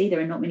positivity.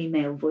 There are not many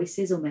male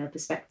voices or male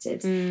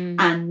perspectives.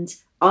 And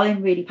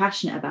I'm really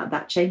passionate about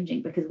that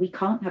changing, because we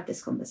can't have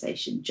this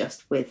conversation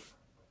just with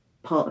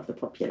part of the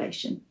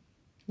population.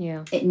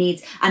 Yeah, it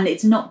needs, and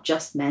it's not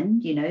just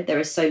men. There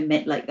are so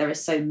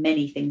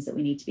many things that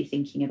we need to be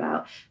thinking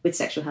about with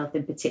sexual health,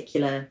 in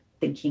particular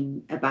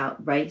thinking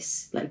about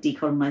race.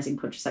 Decolonizing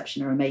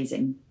contraception are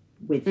amazing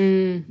with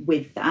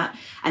that,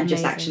 and amazing.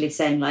 Just actually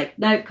saying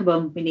no, come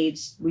on, we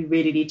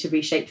really need to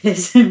reshape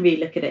this and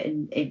relook at it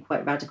in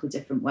quite radical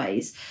different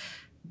ways.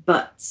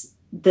 But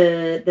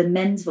the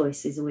men's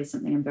voice is always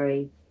something I'm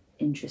very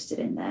interested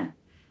in there.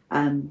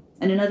 And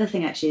another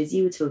thing actually, as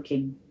you were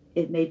talking,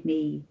 it made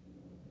me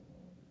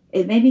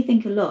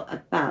think a lot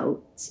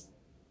about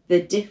the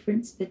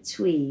difference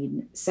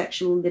between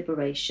sexual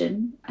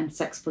liberation and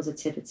sex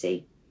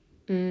positivity.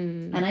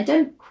 And I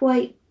don't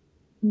quite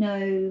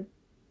know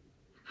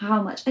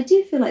how much. I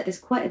do feel like there's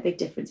quite a big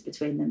difference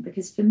between them,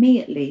 because for me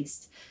at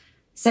least,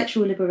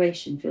 sexual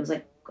liberation feels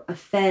like a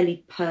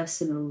fairly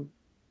personal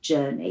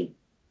journey,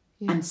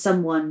 and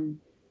someone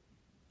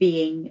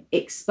being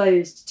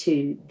exposed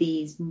to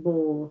these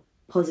more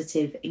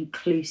positive,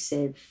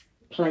 inclusive,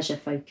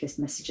 pleasure-focused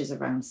messages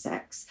around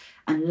sex,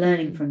 and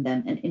learning from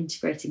them and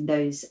integrating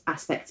those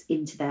aspects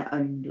into their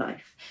own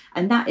life.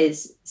 And that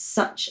is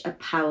such a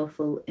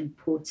powerful,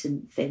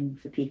 important thing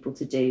for people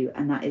to do.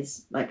 And that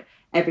is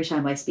every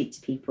time I speak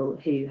to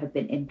people who have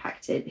been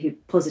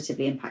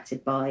positively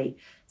impacted by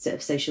sort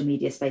of social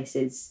media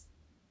spaces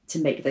to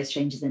make those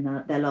changes in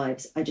their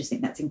lives, I just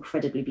think that's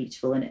incredibly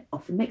beautiful. And it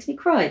often makes me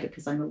cry,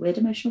 because I'm a weird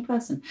emotional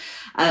person.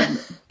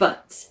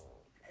 But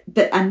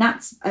and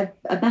that's a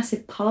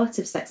massive part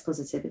of sex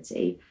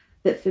positivity.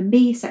 But for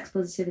me, sex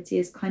positivity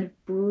is kind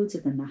of broader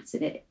than that,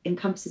 and it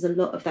encompasses a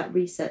lot of that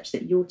research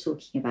that you're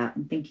talking about,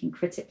 and thinking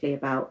critically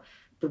about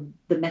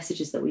the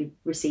messages that we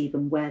receive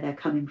and where they're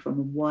coming from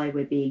and why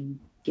we're being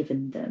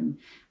given them,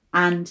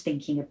 and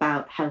thinking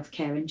about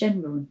healthcare in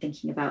general, and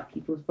thinking about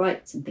people's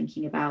rights, and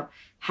thinking about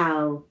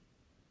how,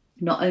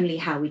 not only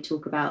how we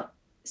talk about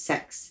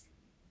sex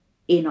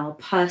in our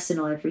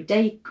personal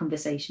everyday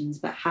conversations,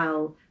 but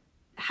how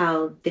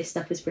this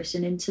stuff is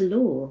written into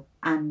law,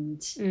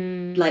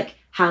 and like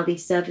how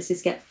these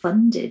services get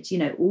funded, you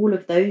know, all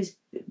of those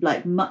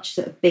like much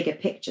sort of bigger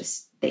picture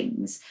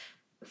things.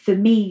 For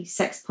me,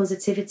 sex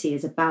positivity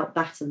is about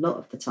that a lot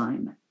of the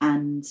time,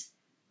 and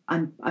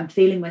I'm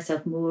feeling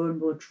myself more and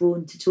more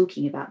drawn to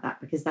talking about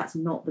that, because that's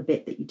not the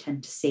bit that you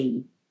tend to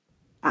see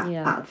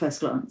at first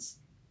glance.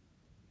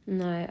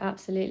 No,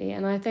 absolutely.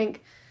 And I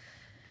think,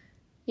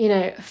 you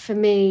know, for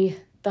me,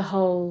 the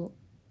whole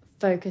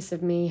focus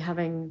of me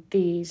having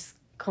these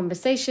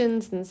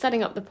conversations and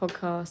setting up the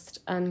podcast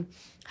and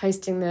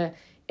hosting the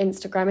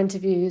Instagram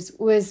interviews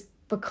was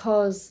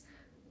because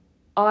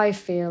I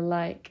feel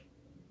like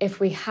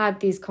if we had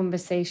these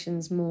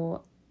conversations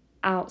more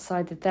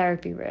outside the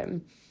therapy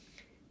room,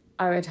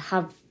 I would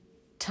have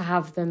to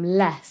have them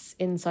less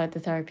inside the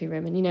therapy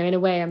room. And, you know, in a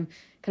way, I'm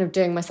kind of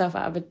doing myself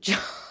out of a job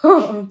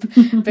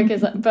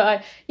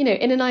but you know,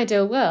 in an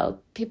ideal world,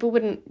 people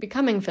wouldn't be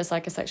coming for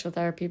psychosexual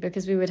therapy,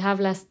 because we would have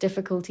less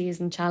difficulties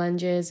and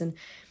challenges and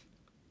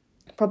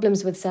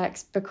problems with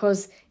sex,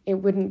 because it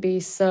wouldn't be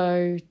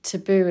so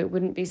taboo, it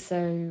wouldn't be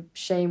so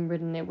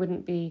shame-ridden, it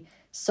wouldn't be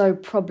so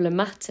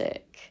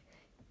problematic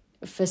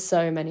for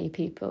so many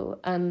people.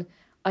 And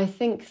I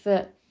think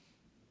that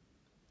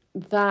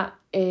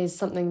is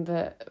something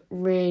that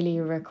really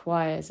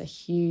requires a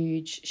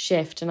huge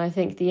shift. And I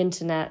think the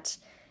internet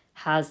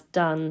has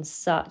done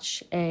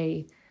such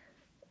a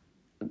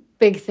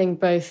big thing,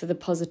 both for the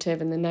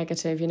positive and the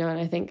negative, you know. And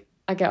I think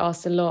I get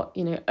asked a lot,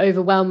 you know,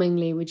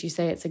 overwhelmingly, would you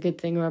say it's a good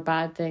thing or a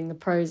bad thing, the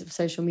pros of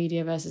social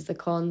media versus the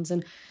cons?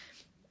 And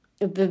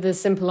the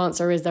simple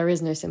answer is there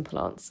is no simple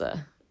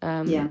answer.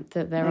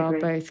 That there are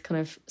both kind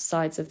of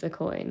sides of the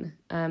coin.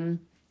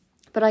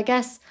 But I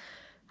guess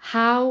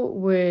how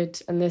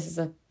would, and this is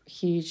a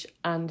huge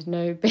and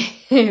no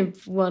big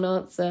one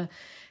answer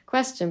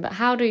question, but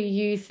how do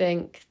you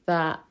think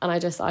that, and I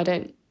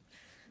don't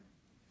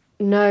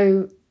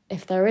know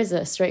if there is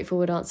a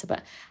straightforward answer,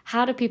 but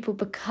how do people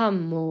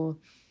become more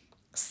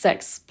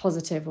sex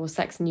positive or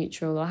sex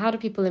neutral, or how do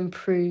people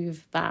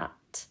improve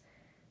that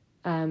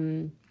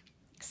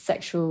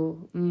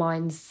sexual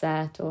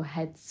mindset or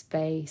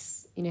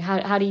headspace? You know,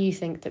 how do you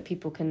think that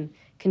people can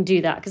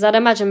do that? Because I'd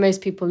imagine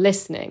most people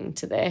listening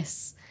to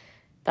this,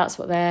 that's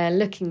what they're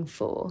looking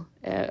for,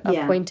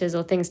 pointers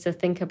or things to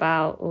think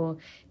about, or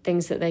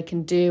things that they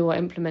can do or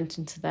implement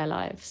into their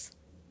lives.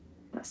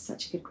 That's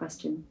such a good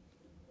question.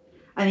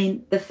 I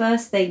mean, the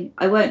first thing,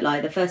 I won't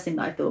lie, the first thing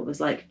that I thought was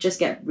like, just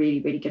get really,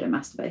 really good at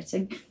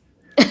masturbating.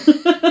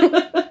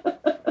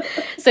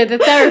 So the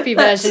therapy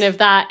version of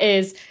that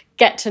is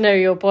get to know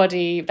your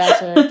body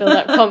better, build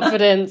up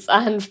confidence,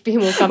 and be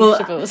more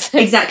comfortable. Well,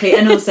 exactly.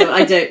 And also,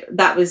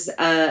 that was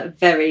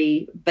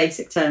very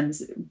basic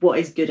terms. What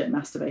is good at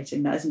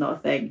masturbating? That is not a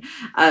thing.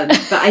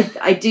 But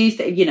I do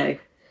think, you know,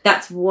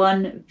 that's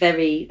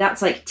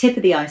like tip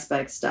of the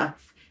iceberg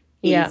stuff,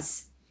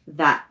 is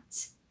that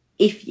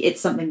if it's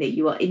something that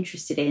you are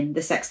interested in,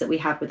 the sex that we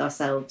have with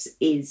ourselves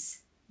is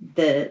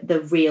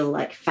the real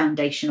like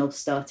foundational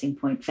starting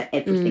point for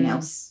everything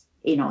else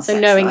in our sex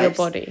knowing lives.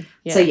 your body.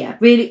 So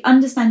really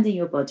understanding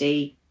your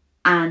body,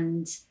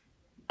 and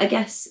I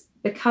guess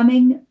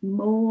becoming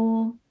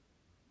more,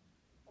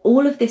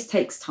 all of this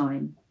takes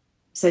time.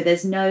 So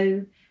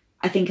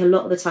I think a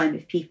lot of the time,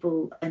 if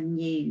people are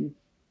new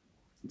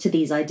to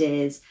these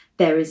ideas,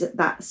 there is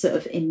that sort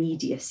of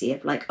immediacy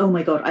of like, oh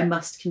my God, I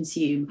must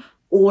consume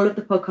all of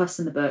the podcasts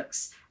and the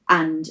books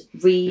and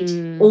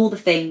read all the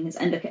things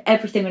and look at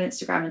everything on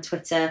Instagram and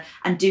Twitter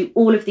and do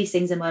all of these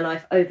things in my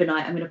life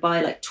overnight. I'm going to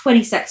buy like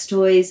 20 sex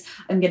toys.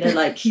 I'm going to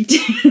like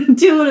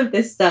do all of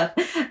this stuff.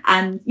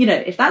 And, you know,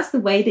 if that's the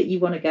way that you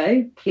want to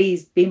go,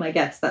 please be my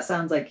guest. That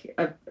sounds like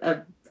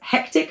a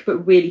hectic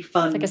but really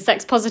fun. It's like a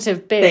sex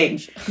positive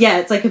binge. Thing. Yeah,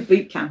 it's like a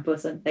boot camp or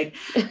something.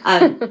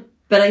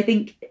 But I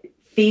think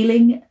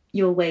feeling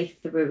your way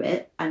through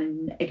it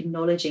and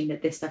acknowledging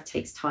that this stuff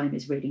takes time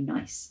is really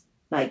nice.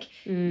 Like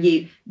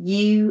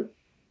you,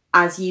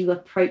 as you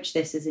approach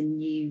this as a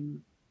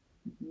new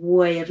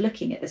way of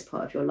looking at this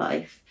part of your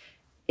life,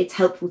 it's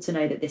helpful to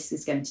know that this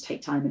is going to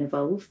take time and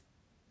evolve.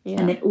 Yeah.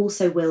 And it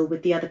also will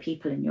with the other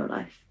people in your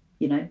life.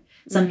 You know,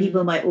 some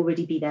people might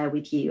already be there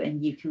with you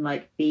and you can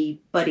like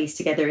be buddies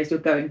together as you're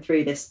going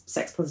through this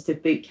sex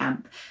positive boot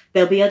camp.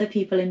 There'll be other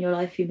people in your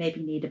life who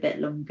maybe need a bit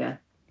longer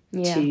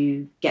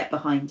to get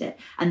behind it.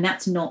 And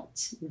that's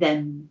not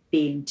them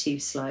being too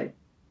slow.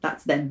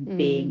 That's them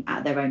being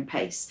at their own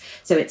pace.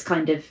 So it's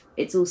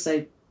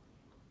also,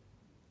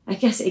 I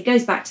guess it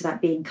goes back to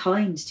that being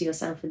kind to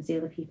yourself and the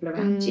other people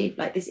around you.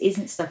 Like, this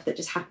isn't stuff that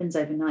just happens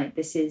overnight.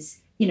 This is,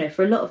 you know,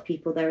 for a lot of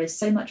people, there is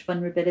so much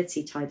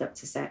vulnerability tied up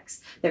to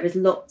sex. There is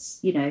lots,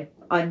 you know,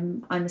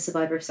 I'm a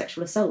survivor of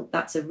sexual assault.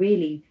 That's a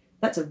really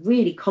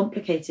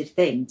complicated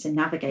thing to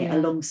navigate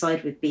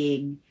alongside with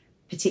being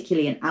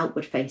particularly an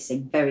outward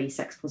facing, very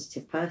sex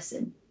positive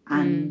person.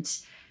 And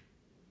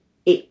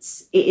it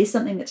is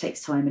something that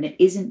takes time, and it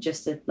isn't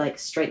just a like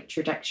straight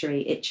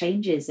trajectory. It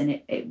changes and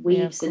it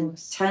weaves and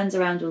turns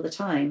around all the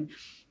time.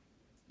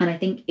 And I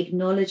think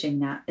acknowledging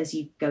that as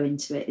you go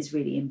into it is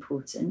really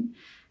important.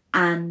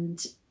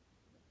 And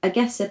I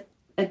guess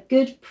a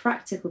good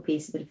practical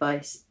piece of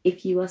advice,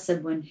 if you are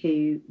someone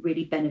who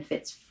really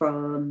benefits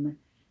from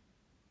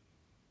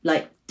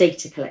like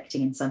data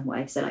collecting in some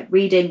way, so like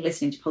reading,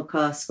 listening to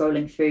podcasts,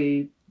 scrolling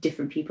through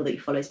different people that you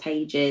follow's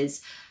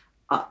pages,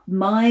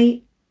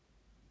 my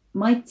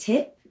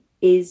tip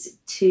is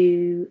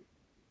to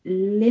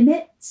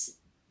limit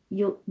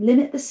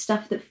the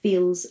stuff that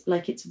feels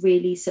like it's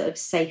really sort of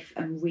safe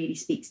and really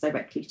speaks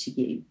directly to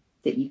you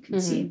that you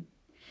consume.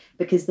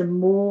 Because the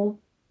more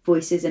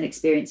voices and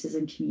experiences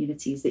and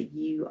communities that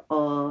you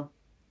are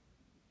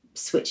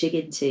switching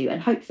into,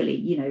 and hopefully,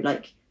 you know,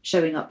 like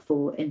showing up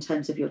for in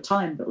terms of your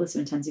time, but also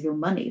in terms of your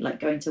money, like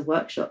going to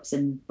workshops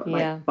and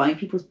like buying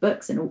people's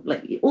books and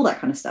all that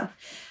kind of stuff,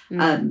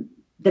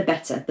 the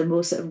better, the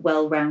more sort of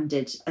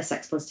well-rounded a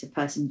sex positive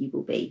person you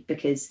will be,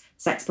 because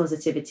sex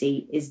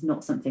positivity is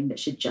not something that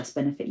should just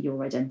benefit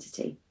your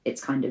identity.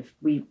 It's kind of,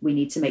 we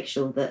need to make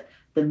sure that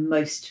the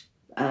most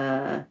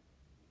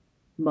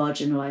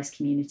marginalized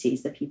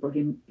communities, the people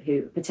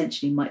who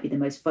potentially might be the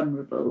most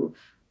vulnerable,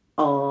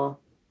 are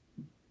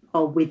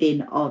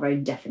within our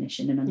own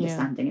definition and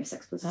understanding of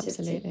sex positivity.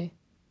 Absolutely.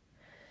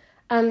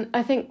 And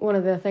I think one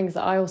of the things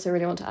that I also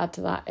really want to add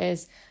to that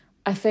is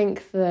I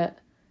think that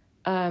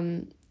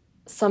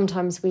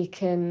sometimes we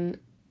can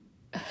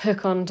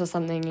hook on to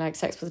something like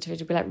sex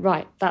positivity, be like,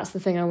 right, that's the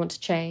thing I want to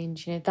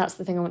change, you know, that's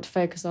the thing I want to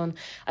focus on.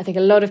 I think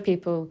a lot of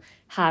people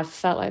have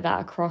felt like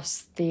that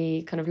across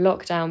the kind of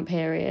lockdown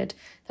period.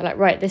 They're like,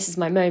 right, this is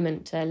my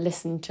moment to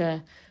listen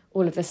to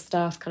all of this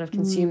stuff, kind of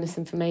consume this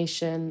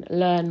information,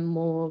 learn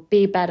more,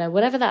 be better,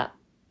 whatever that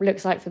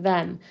looks like for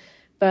them.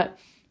 But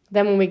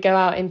then when we go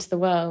out into the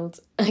world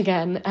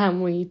again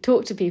and we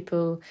talk to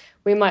people,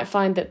 we might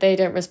find that they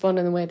don't respond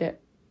in the way that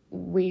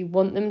we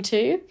want them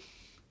to.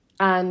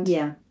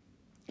 And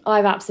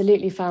I've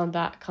absolutely found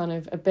that kind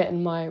of a bit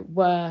in my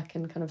work,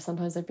 and kind of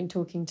sometimes I've been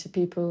talking to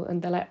people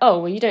and they're like, oh,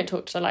 well, you don't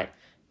talk to like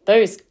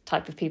those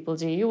type of people,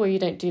 do you? Or you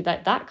don't do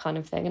that kind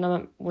of thing. And I'm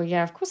like, well,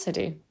 yeah, of course I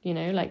do. You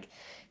know, like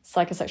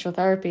psychosexual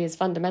therapy is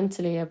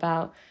fundamentally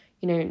about,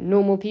 you know,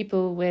 normal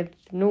people with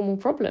normal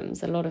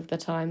problems a lot of the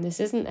time. This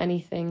isn't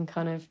anything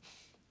kind of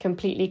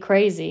completely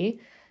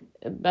crazy.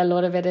 A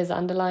lot of it is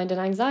underlined in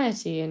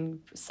anxiety and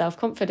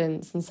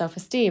self-confidence and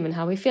self-esteem and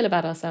how we feel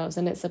about ourselves.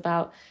 And it's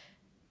about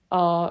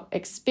our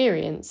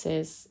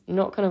experiences,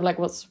 not kind of like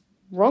what's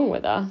wrong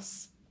with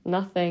us,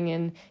 nothing.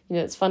 And, you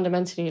know, it's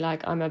fundamentally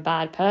like I'm a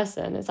bad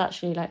person. It's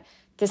actually like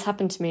this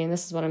happened to me and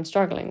this is what I'm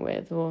struggling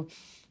with.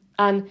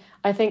 And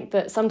I think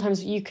that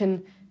sometimes you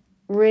can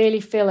really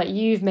feel like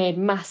you've made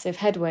massive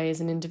headway as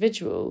an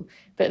individual,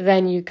 but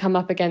then you come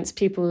up against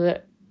people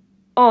that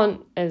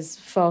aren't as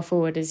far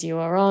forward as you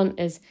are, aren't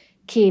as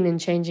keen in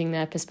changing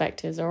their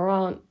perspectives, or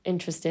aren't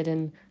interested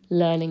in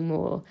learning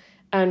more.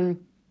 And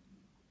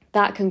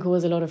that can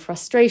cause a lot of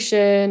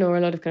frustration or a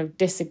lot of kind of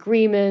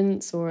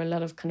disagreements or a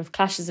lot of kind of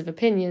clashes of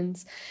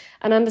opinions.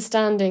 And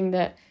understanding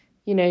that,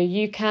 you know,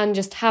 you can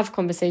just have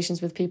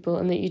conversations with people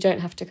and that you don't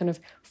have to kind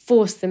of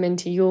force them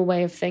into your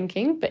way of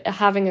thinking, but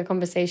having a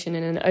conversation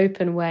in an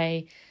open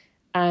way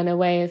and a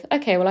way of,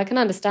 okay, well, I can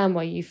understand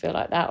why you feel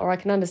like that, or I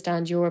can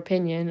understand your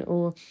opinion,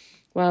 or,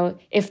 well,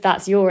 if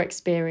that's your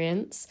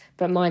experience,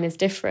 but mine is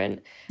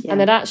different. Yeah.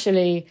 And that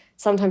actually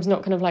sometimes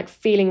not kind of like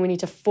feeling we need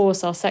to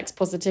force our sex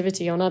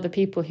positivity on other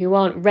people who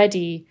aren't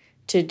ready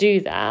to do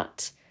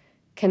that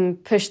can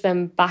push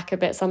them back a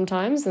bit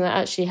sometimes. And that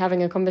actually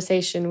having a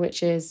conversation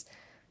which is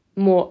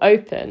more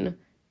open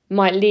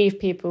might leave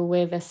people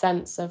with a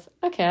sense of,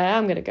 okay, I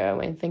am going to go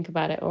away and think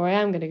about it, or I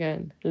am going to go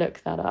and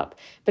look that up.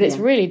 But it's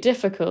really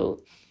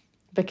difficult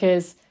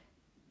because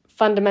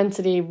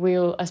fundamentally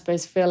we'll, I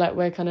suppose, feel like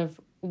we're kind of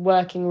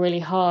working really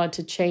hard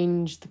to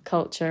change the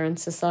culture and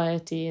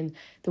society and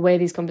the way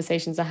these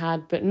conversations are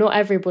had, but not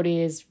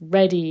everybody is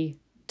ready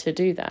to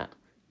do that.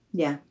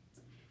 Yeah.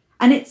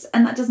 And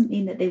that doesn't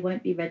mean that they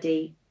won't be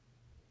ready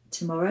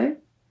tomorrow.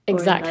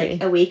 Exactly. Or in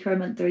like a week or a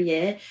month or a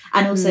year.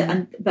 And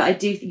also, but I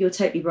do, you're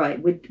totally right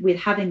with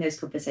having those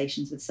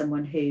conversations with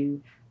someone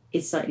who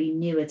is slightly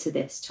newer to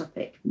this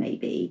topic,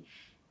 maybe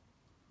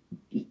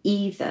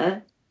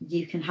either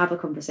you can have a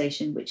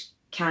conversation which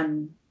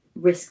can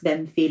risk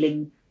them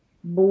feeling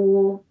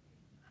more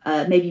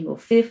maybe more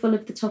fearful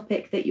of the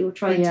topic that you're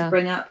trying to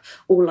bring up,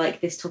 or like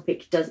this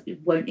topic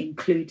won't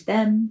include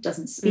them,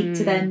 doesn't speak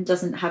to them,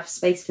 doesn't have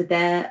space for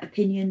their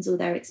opinions or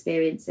their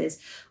experiences.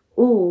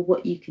 Or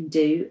what you can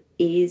do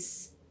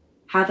is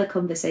have a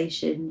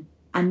conversation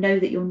and know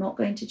that you're not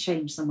going to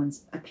change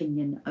someone's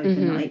opinion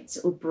overnight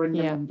or bring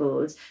them on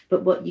board.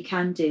 But what you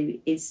can do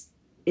is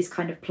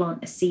kind of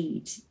plant a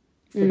seed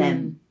for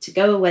them to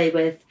go away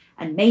with,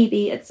 and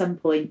maybe at some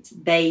point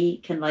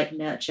they can like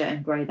nurture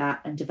and grow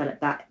that and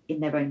develop that in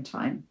their own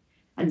time.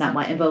 And that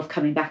might involve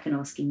coming back and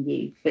asking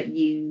you, but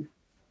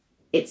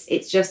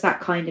it's just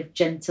that kind of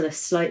gentler,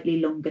 slightly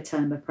longer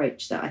term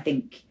approach that I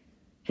think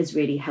has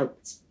really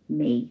helped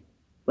me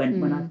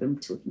when I've been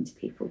talking to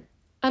people.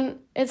 And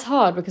it's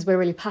hard because we're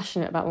really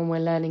passionate about when we're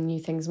learning new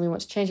things and we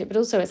want to change it. But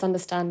also it's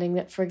understanding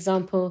that, for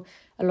example,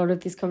 a lot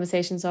of these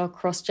conversations are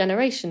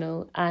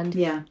cross-generational,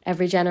 and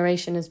every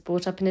generation is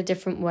brought up in a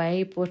different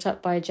way, brought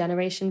up by a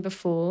generation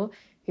before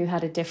who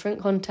had a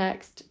different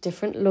context,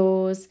 different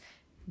laws,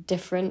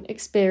 different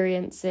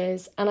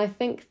experiences. And I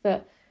think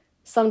that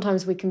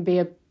sometimes we can be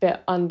a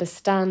bit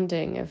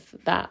understanding of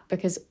that,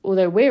 because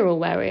although we're all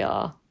where we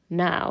are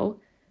now,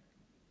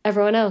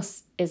 everyone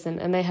else isn't,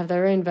 and they have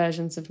their own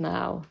versions of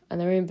now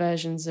and their own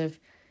versions of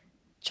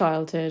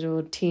childhood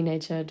or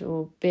teenagehood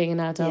or being an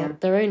adult,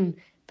 their own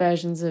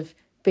versions of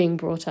being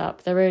brought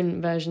up, their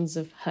own versions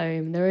of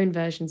home, their own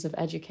versions of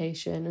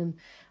education. And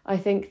I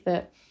think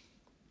that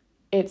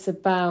it's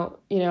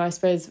about, I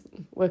suppose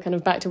we're kind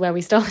of back to where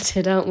we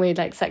started, aren't we?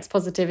 Like, sex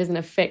positive isn't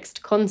a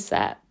fixed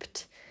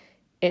concept.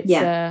 It's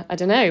I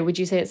don't know, would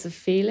you say it's a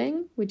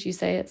feeling? Would you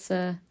say it's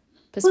a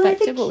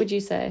perspective? What would you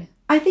say?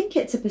 I think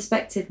it's a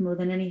perspective more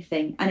than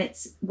anything. And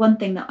it's one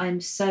thing that I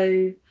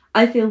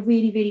feel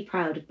really, really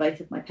proud of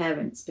both of my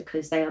parents,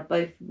 because they are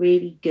both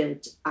really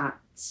good at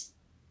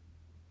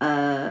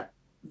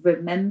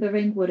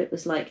remembering what it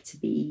was like to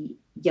be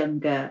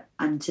younger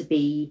and to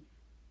be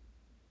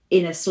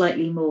in a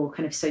slightly more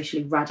kind of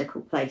socially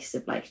radical place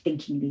of like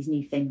thinking these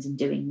new things and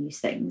doing new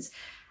things.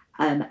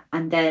 But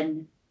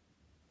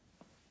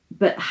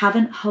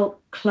haven't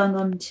clung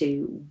on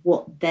to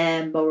what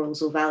their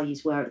morals or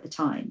values were at the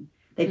time.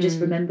 They've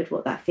just remembered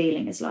what that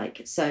feeling is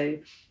like. So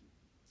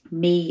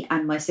me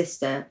and my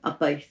sister are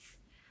both,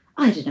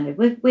 I don't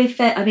know, we're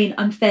fair. I mean,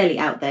 I'm fairly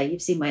out there.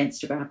 You've seen my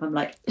Instagram. I'm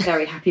like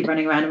very happy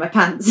running around in my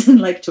pants and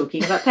like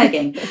talking about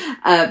pegging.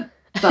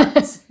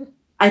 But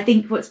I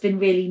think what's been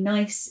really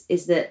nice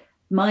is that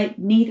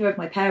neither of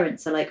my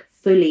parents are like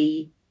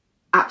fully,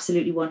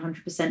 absolutely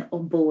 100%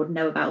 on board,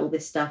 know about all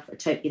this stuff, are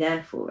totally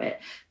there for it.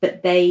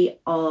 But they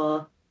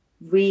are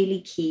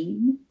really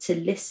keen to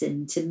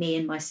listen to me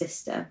and my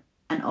sister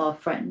and our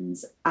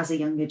friends as a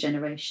younger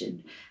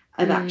generation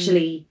of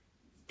actually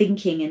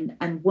thinking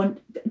and want,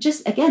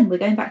 just again, we're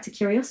going back to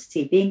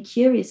curiosity, being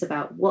curious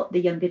about what the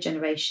younger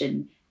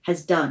generation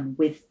has done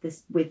with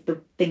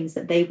the things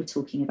that they were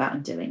talking about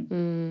and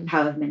doing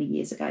however many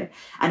years ago.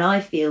 And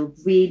I feel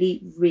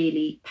really,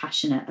 really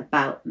passionate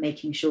about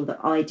making sure that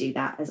I do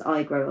that as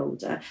I grow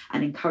older,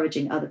 and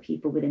encouraging other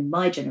people within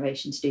my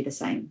generation to do the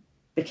same.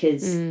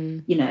 Because,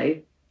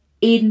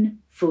 in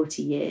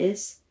 40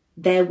 years,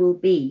 there will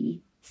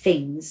be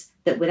things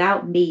that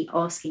without me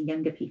asking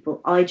younger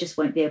people, I just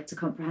won't be able to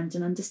comprehend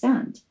and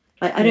understand.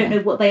 Like, I don't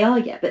know what they are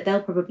yet, but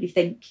they'll probably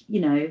think,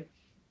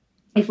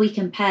 if we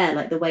compare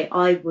like the way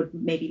I would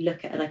maybe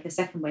look at like a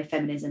second wave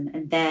feminism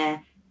and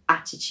their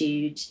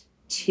attitude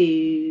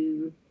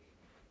to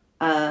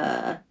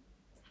their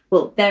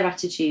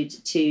attitude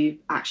to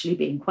actually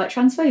being quite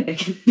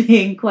transphobic and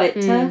being quite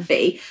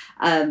turfy,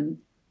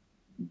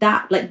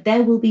 that like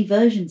there will be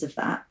versions of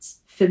that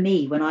for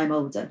me when I'm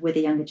older with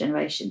a younger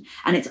generation.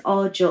 And it's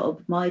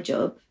my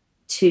job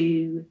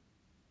to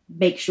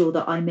make sure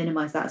that I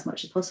minimize that as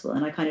much as possible,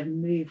 and I kind of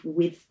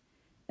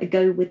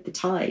go with the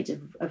tide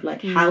of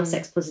like how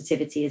sex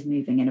positivity is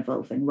moving and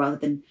evolving, rather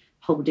than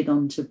holding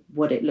on to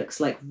what it looks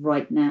like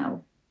right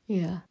now.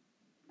 Yeah.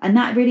 And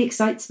that really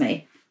excites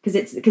me,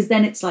 because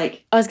then it's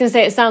like, I was going to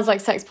say, it sounds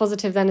like sex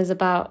positive then is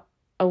about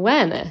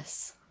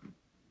awareness.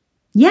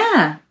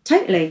 Yeah,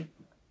 totally.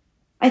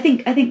 I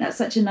think that's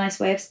such a nice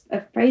way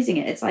of phrasing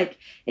it. It's like,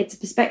 it's a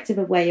perspective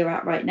of where you're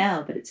at right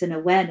now, but it's an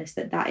awareness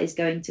that is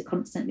going to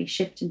constantly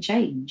shift and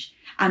change,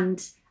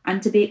 and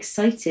to be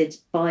excited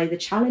by the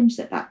challenge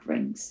that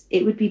brings.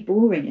 It would be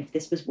boring if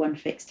this was one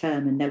fixed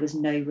term and there was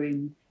no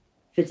room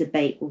for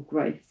debate or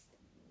growth.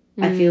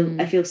 I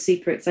feel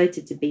super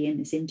excited to be in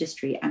this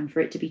industry and for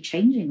it to be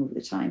changing all the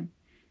time,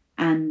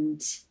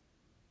 and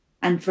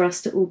for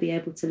us to all be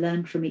able to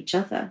learn from each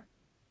other.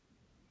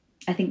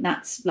 I think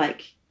that's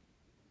like,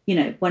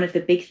 one of the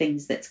big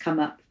things that's come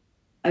up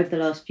over the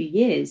last few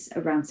years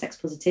around sex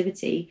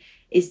positivity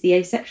is the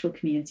asexual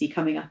community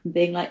coming up and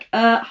being like,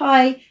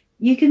 hi,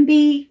 you can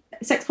be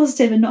sex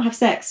positive and not have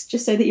sex,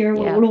 just so that you're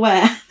all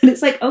aware. And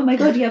it's like, oh my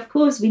God, yeah, of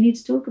course, we need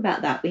to talk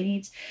about that.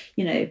 We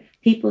need,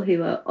 people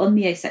who are on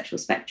the asexual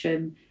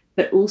spectrum,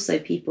 but also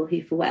people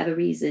who, for whatever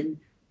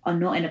reason, are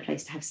not in a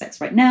place to have sex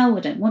right now or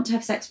don't want to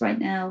have sex right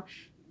now.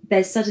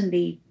 There's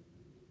suddenly,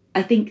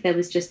 I think there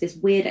was just this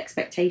weird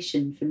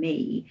expectation for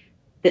me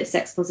that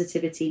sex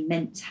positivity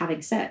meant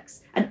having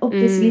sex. And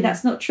obviously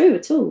that's not true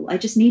at all. I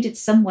just needed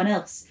someone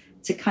else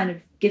to kind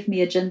of give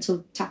me a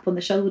gentle tap on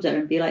the shoulder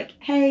and be like,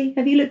 hey,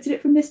 have you looked at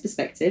it from this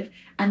perspective?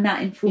 And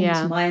that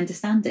informed my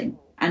understanding.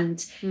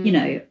 And,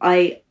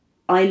 I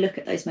I look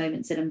at those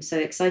moments and I'm so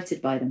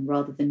excited by them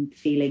rather than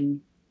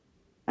feeling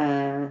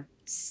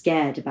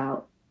scared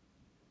about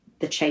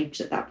the change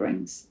that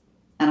brings.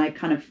 And I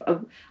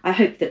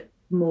hope that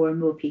more and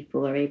more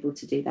people are able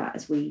to do that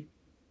as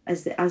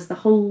the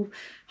whole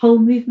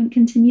movement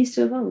continues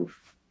to evolve.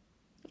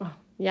 Oh,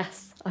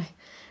 yes, I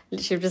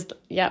literally just,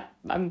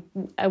 I'm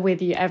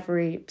with you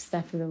every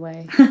step of the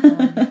way.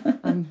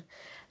 I'm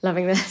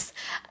loving this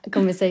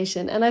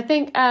conversation. And I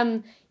think,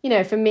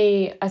 for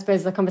me, I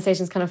suppose the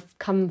conversation's kind of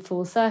come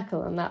full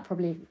circle, and that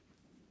probably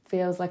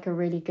feels like a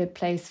really good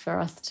place for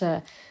us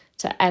to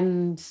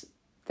end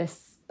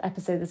this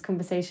episode, this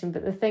conversation.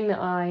 But the thing that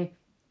I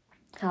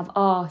have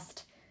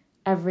asked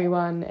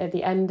everyone at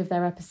the end of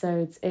their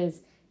episodes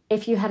is,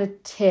 if you had a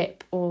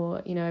tip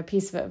or, a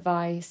piece of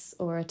advice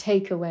or a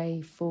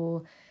takeaway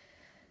for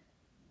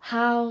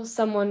how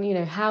someone,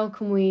 how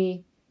can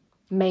we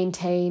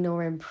maintain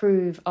or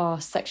improve our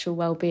sexual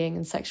well-being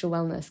and sexual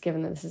wellness,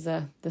 given that this is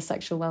the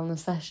sexual wellness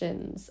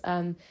sessions,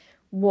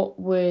 what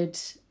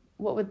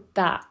would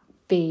that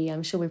be?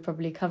 I'm sure we've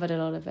probably covered a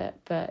lot of it,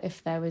 but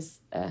if there was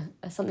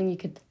something you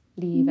could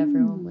leave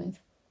everyone with.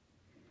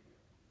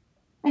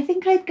 I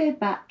think I'd go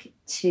back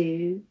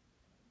to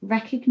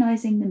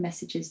recognizing the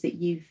messages that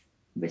you've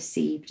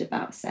received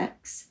about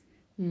sex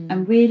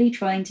and really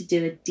trying to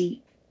do a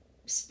deep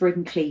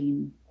spring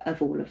clean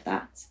of all of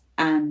that,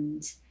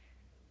 and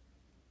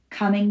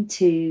coming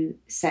to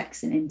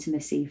sex and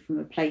intimacy from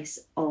a place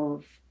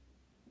of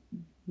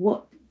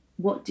what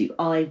do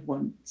I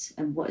want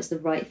and what is the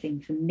right thing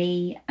for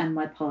me and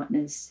my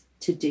partners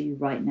to do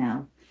right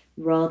now,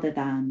 rather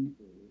than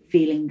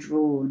feeling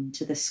drawn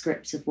to the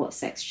script of what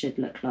sex should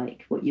look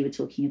like, what you were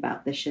talking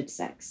about, the should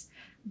sex.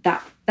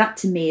 That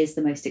to me is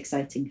the most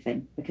exciting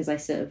thing, because I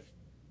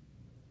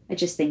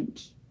just think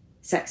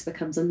sex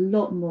becomes a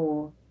lot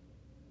more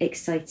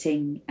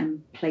exciting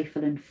and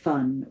playful and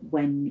fun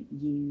when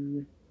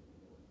you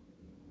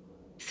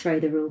throw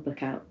the rule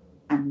book out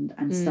and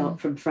start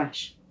from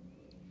fresh.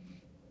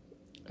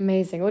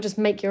 Amazing. Or just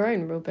make your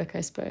own rule book,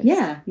 I suppose.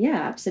 Yeah,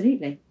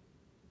 absolutely.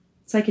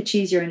 It's like a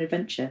choose your own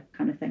adventure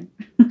kind of thing.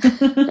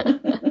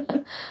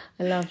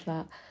 I love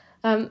that.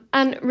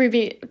 And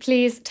Ruby,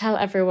 please tell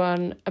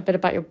everyone a bit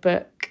about your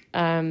book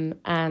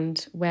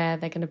and where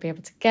they're going to be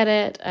able to get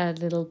it, a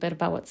little bit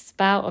about what it's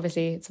about.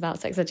 Obviously, it's about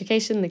sex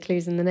education, the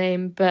clue's in the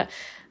name, but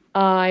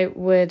I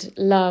would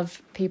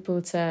love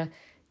people to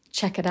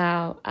check it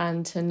out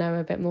and to know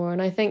a bit more.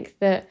 And I think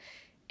that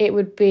it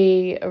would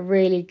be a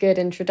really good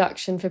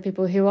introduction for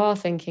people who are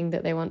thinking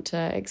that they want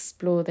to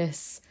explore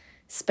this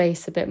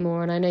space a bit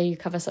more. And I know you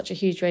cover such a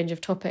huge range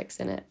of topics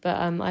in it, but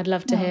I'd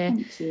love to hear,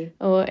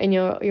 or in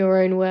your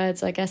own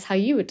words, I guess, how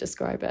you would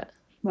describe it.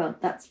 Well,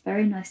 that's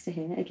very nice to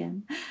hear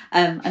again.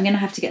 I'm going to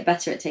have to get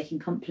better at taking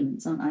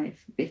compliments, aren't I,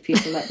 if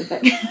people like the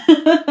book.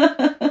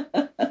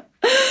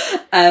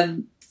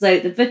 So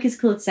the book is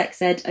called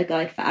Sex Ed, A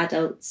Guide for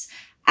Adults,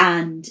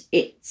 and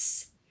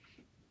it's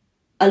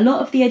a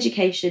lot of the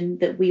education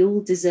that we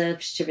all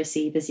deserved to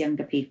receive as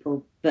younger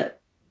people,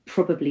 but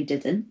probably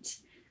didn't.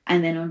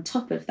 And then on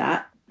top of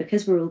that,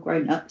 because we're all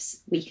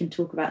grown-ups, we can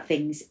talk about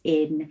things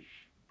in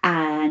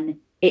an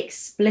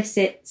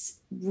explicit,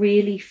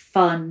 really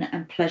fun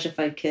and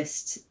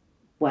pleasure-focused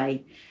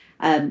way.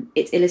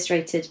 It's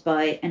illustrated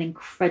by an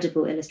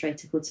incredible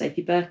illustrator called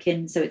Sophie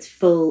Birkin, so it's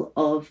full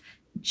of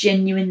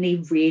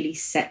genuinely really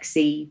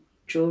sexy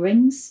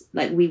drawings.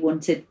 Like we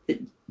wanted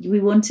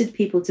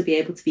people to be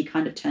able to be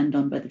kind of turned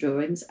on by the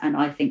drawings, and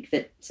I think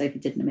that Sophie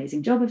did an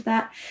amazing job of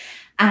that.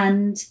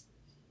 And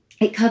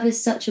it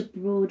covers such a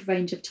broad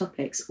range of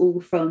topics, all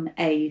from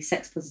a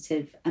sex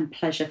positive and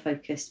pleasure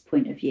focused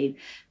point of view,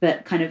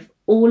 but kind of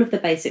all of the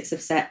basics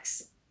of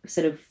sex,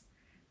 sort of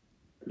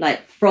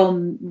like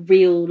from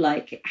real,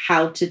 like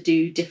how to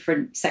do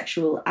different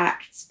sexual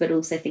acts, but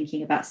also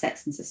thinking about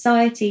sex in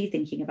society,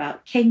 thinking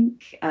about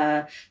kink,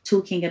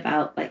 talking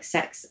about like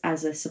sex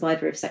as a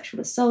survivor of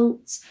sexual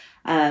assault,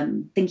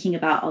 thinking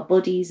about our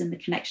bodies and the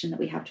connection that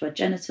we have to our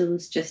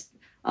genitals, just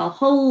a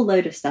whole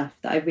load of stuff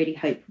that I really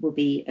hope will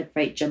be a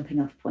great jumping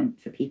off point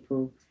for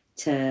people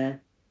to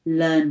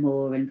learn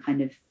more and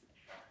kind of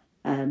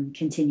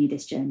continue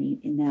this journey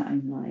in their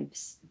own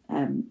lives.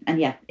 And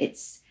yeah,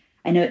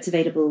 I know it's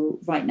available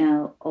right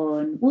now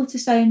on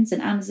Waterstones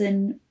and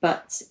Amazon,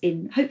 but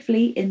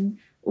hopefully in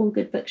all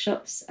good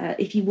bookshops.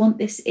 If you want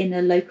this in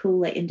a local,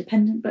 like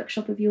independent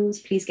bookshop of yours,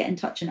 please get in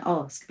touch and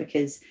ask,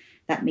 because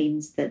that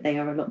means that they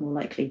are a lot more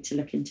likely to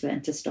look into it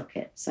and to stock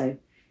it. So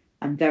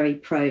I'm very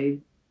pro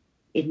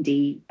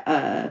indie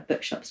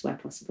bookshops where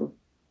possible.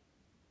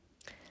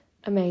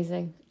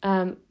 Amazing.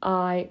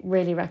 I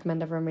really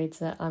recommend everyone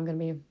reads it. I'm going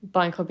to be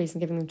buying copies and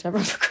giving them to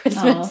everyone for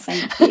Christmas. Oh,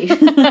 thank you.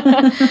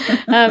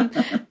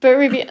 But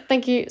Ruby,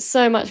 thank you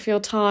so much for your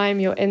time,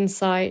 your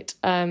insight.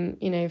 For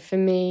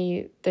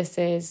me, this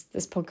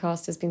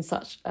podcast has been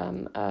such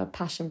a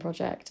passion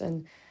project.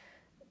 And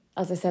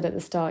as I said at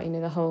the start,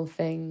 the whole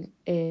thing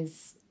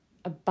is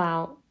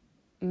about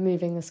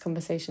moving this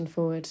conversation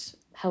forward,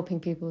 helping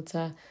people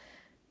to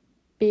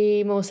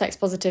be more sex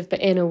positive, but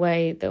in a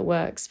way that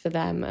works for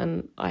them.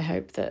 And I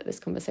hope that this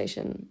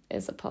conversation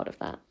is a part of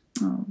that.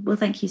 Oh, well,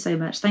 thank you so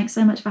much. Thanks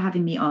so much for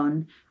having me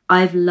on.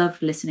 I've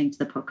loved listening to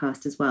the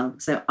podcast as well.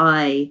 So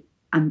I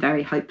am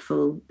very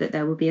hopeful that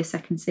there will be a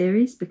second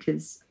series,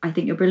 because I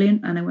think you're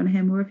brilliant and I want to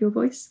hear more of your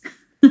voice.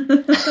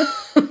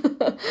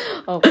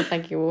 Oh, well,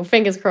 thank you. Well,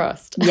 fingers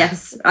crossed.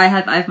 Yes,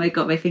 I've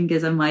got my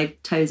fingers and my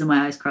toes and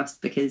my eyes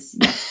crossed, because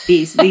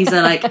these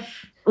are like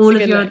all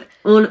of your,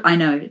 I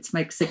know, it's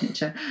my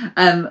signature.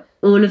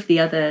 All of the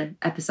other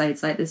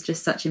episodes, like, there's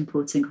just such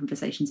important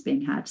conversations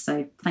being had.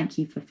 So thank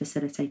you for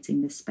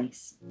facilitating this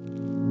space.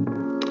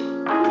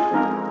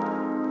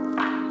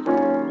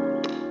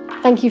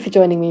 Thank you for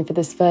joining me for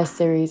this first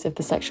series of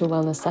the Sexual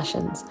Wellness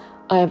Sessions.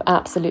 I have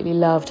absolutely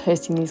loved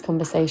hosting these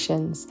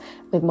conversations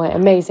with my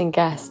amazing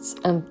guests,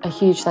 and a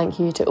huge thank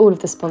you to all of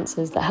the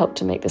sponsors that helped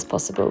to make this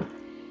possible.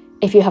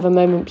 If you have a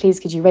moment, please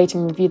could you rate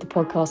and review the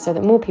podcast so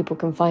that more people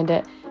can find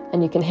it,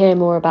 and you can hear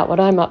more about what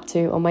I'm up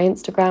to on my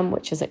Instagram,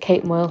 which is at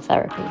Kate Moyle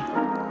Therapy.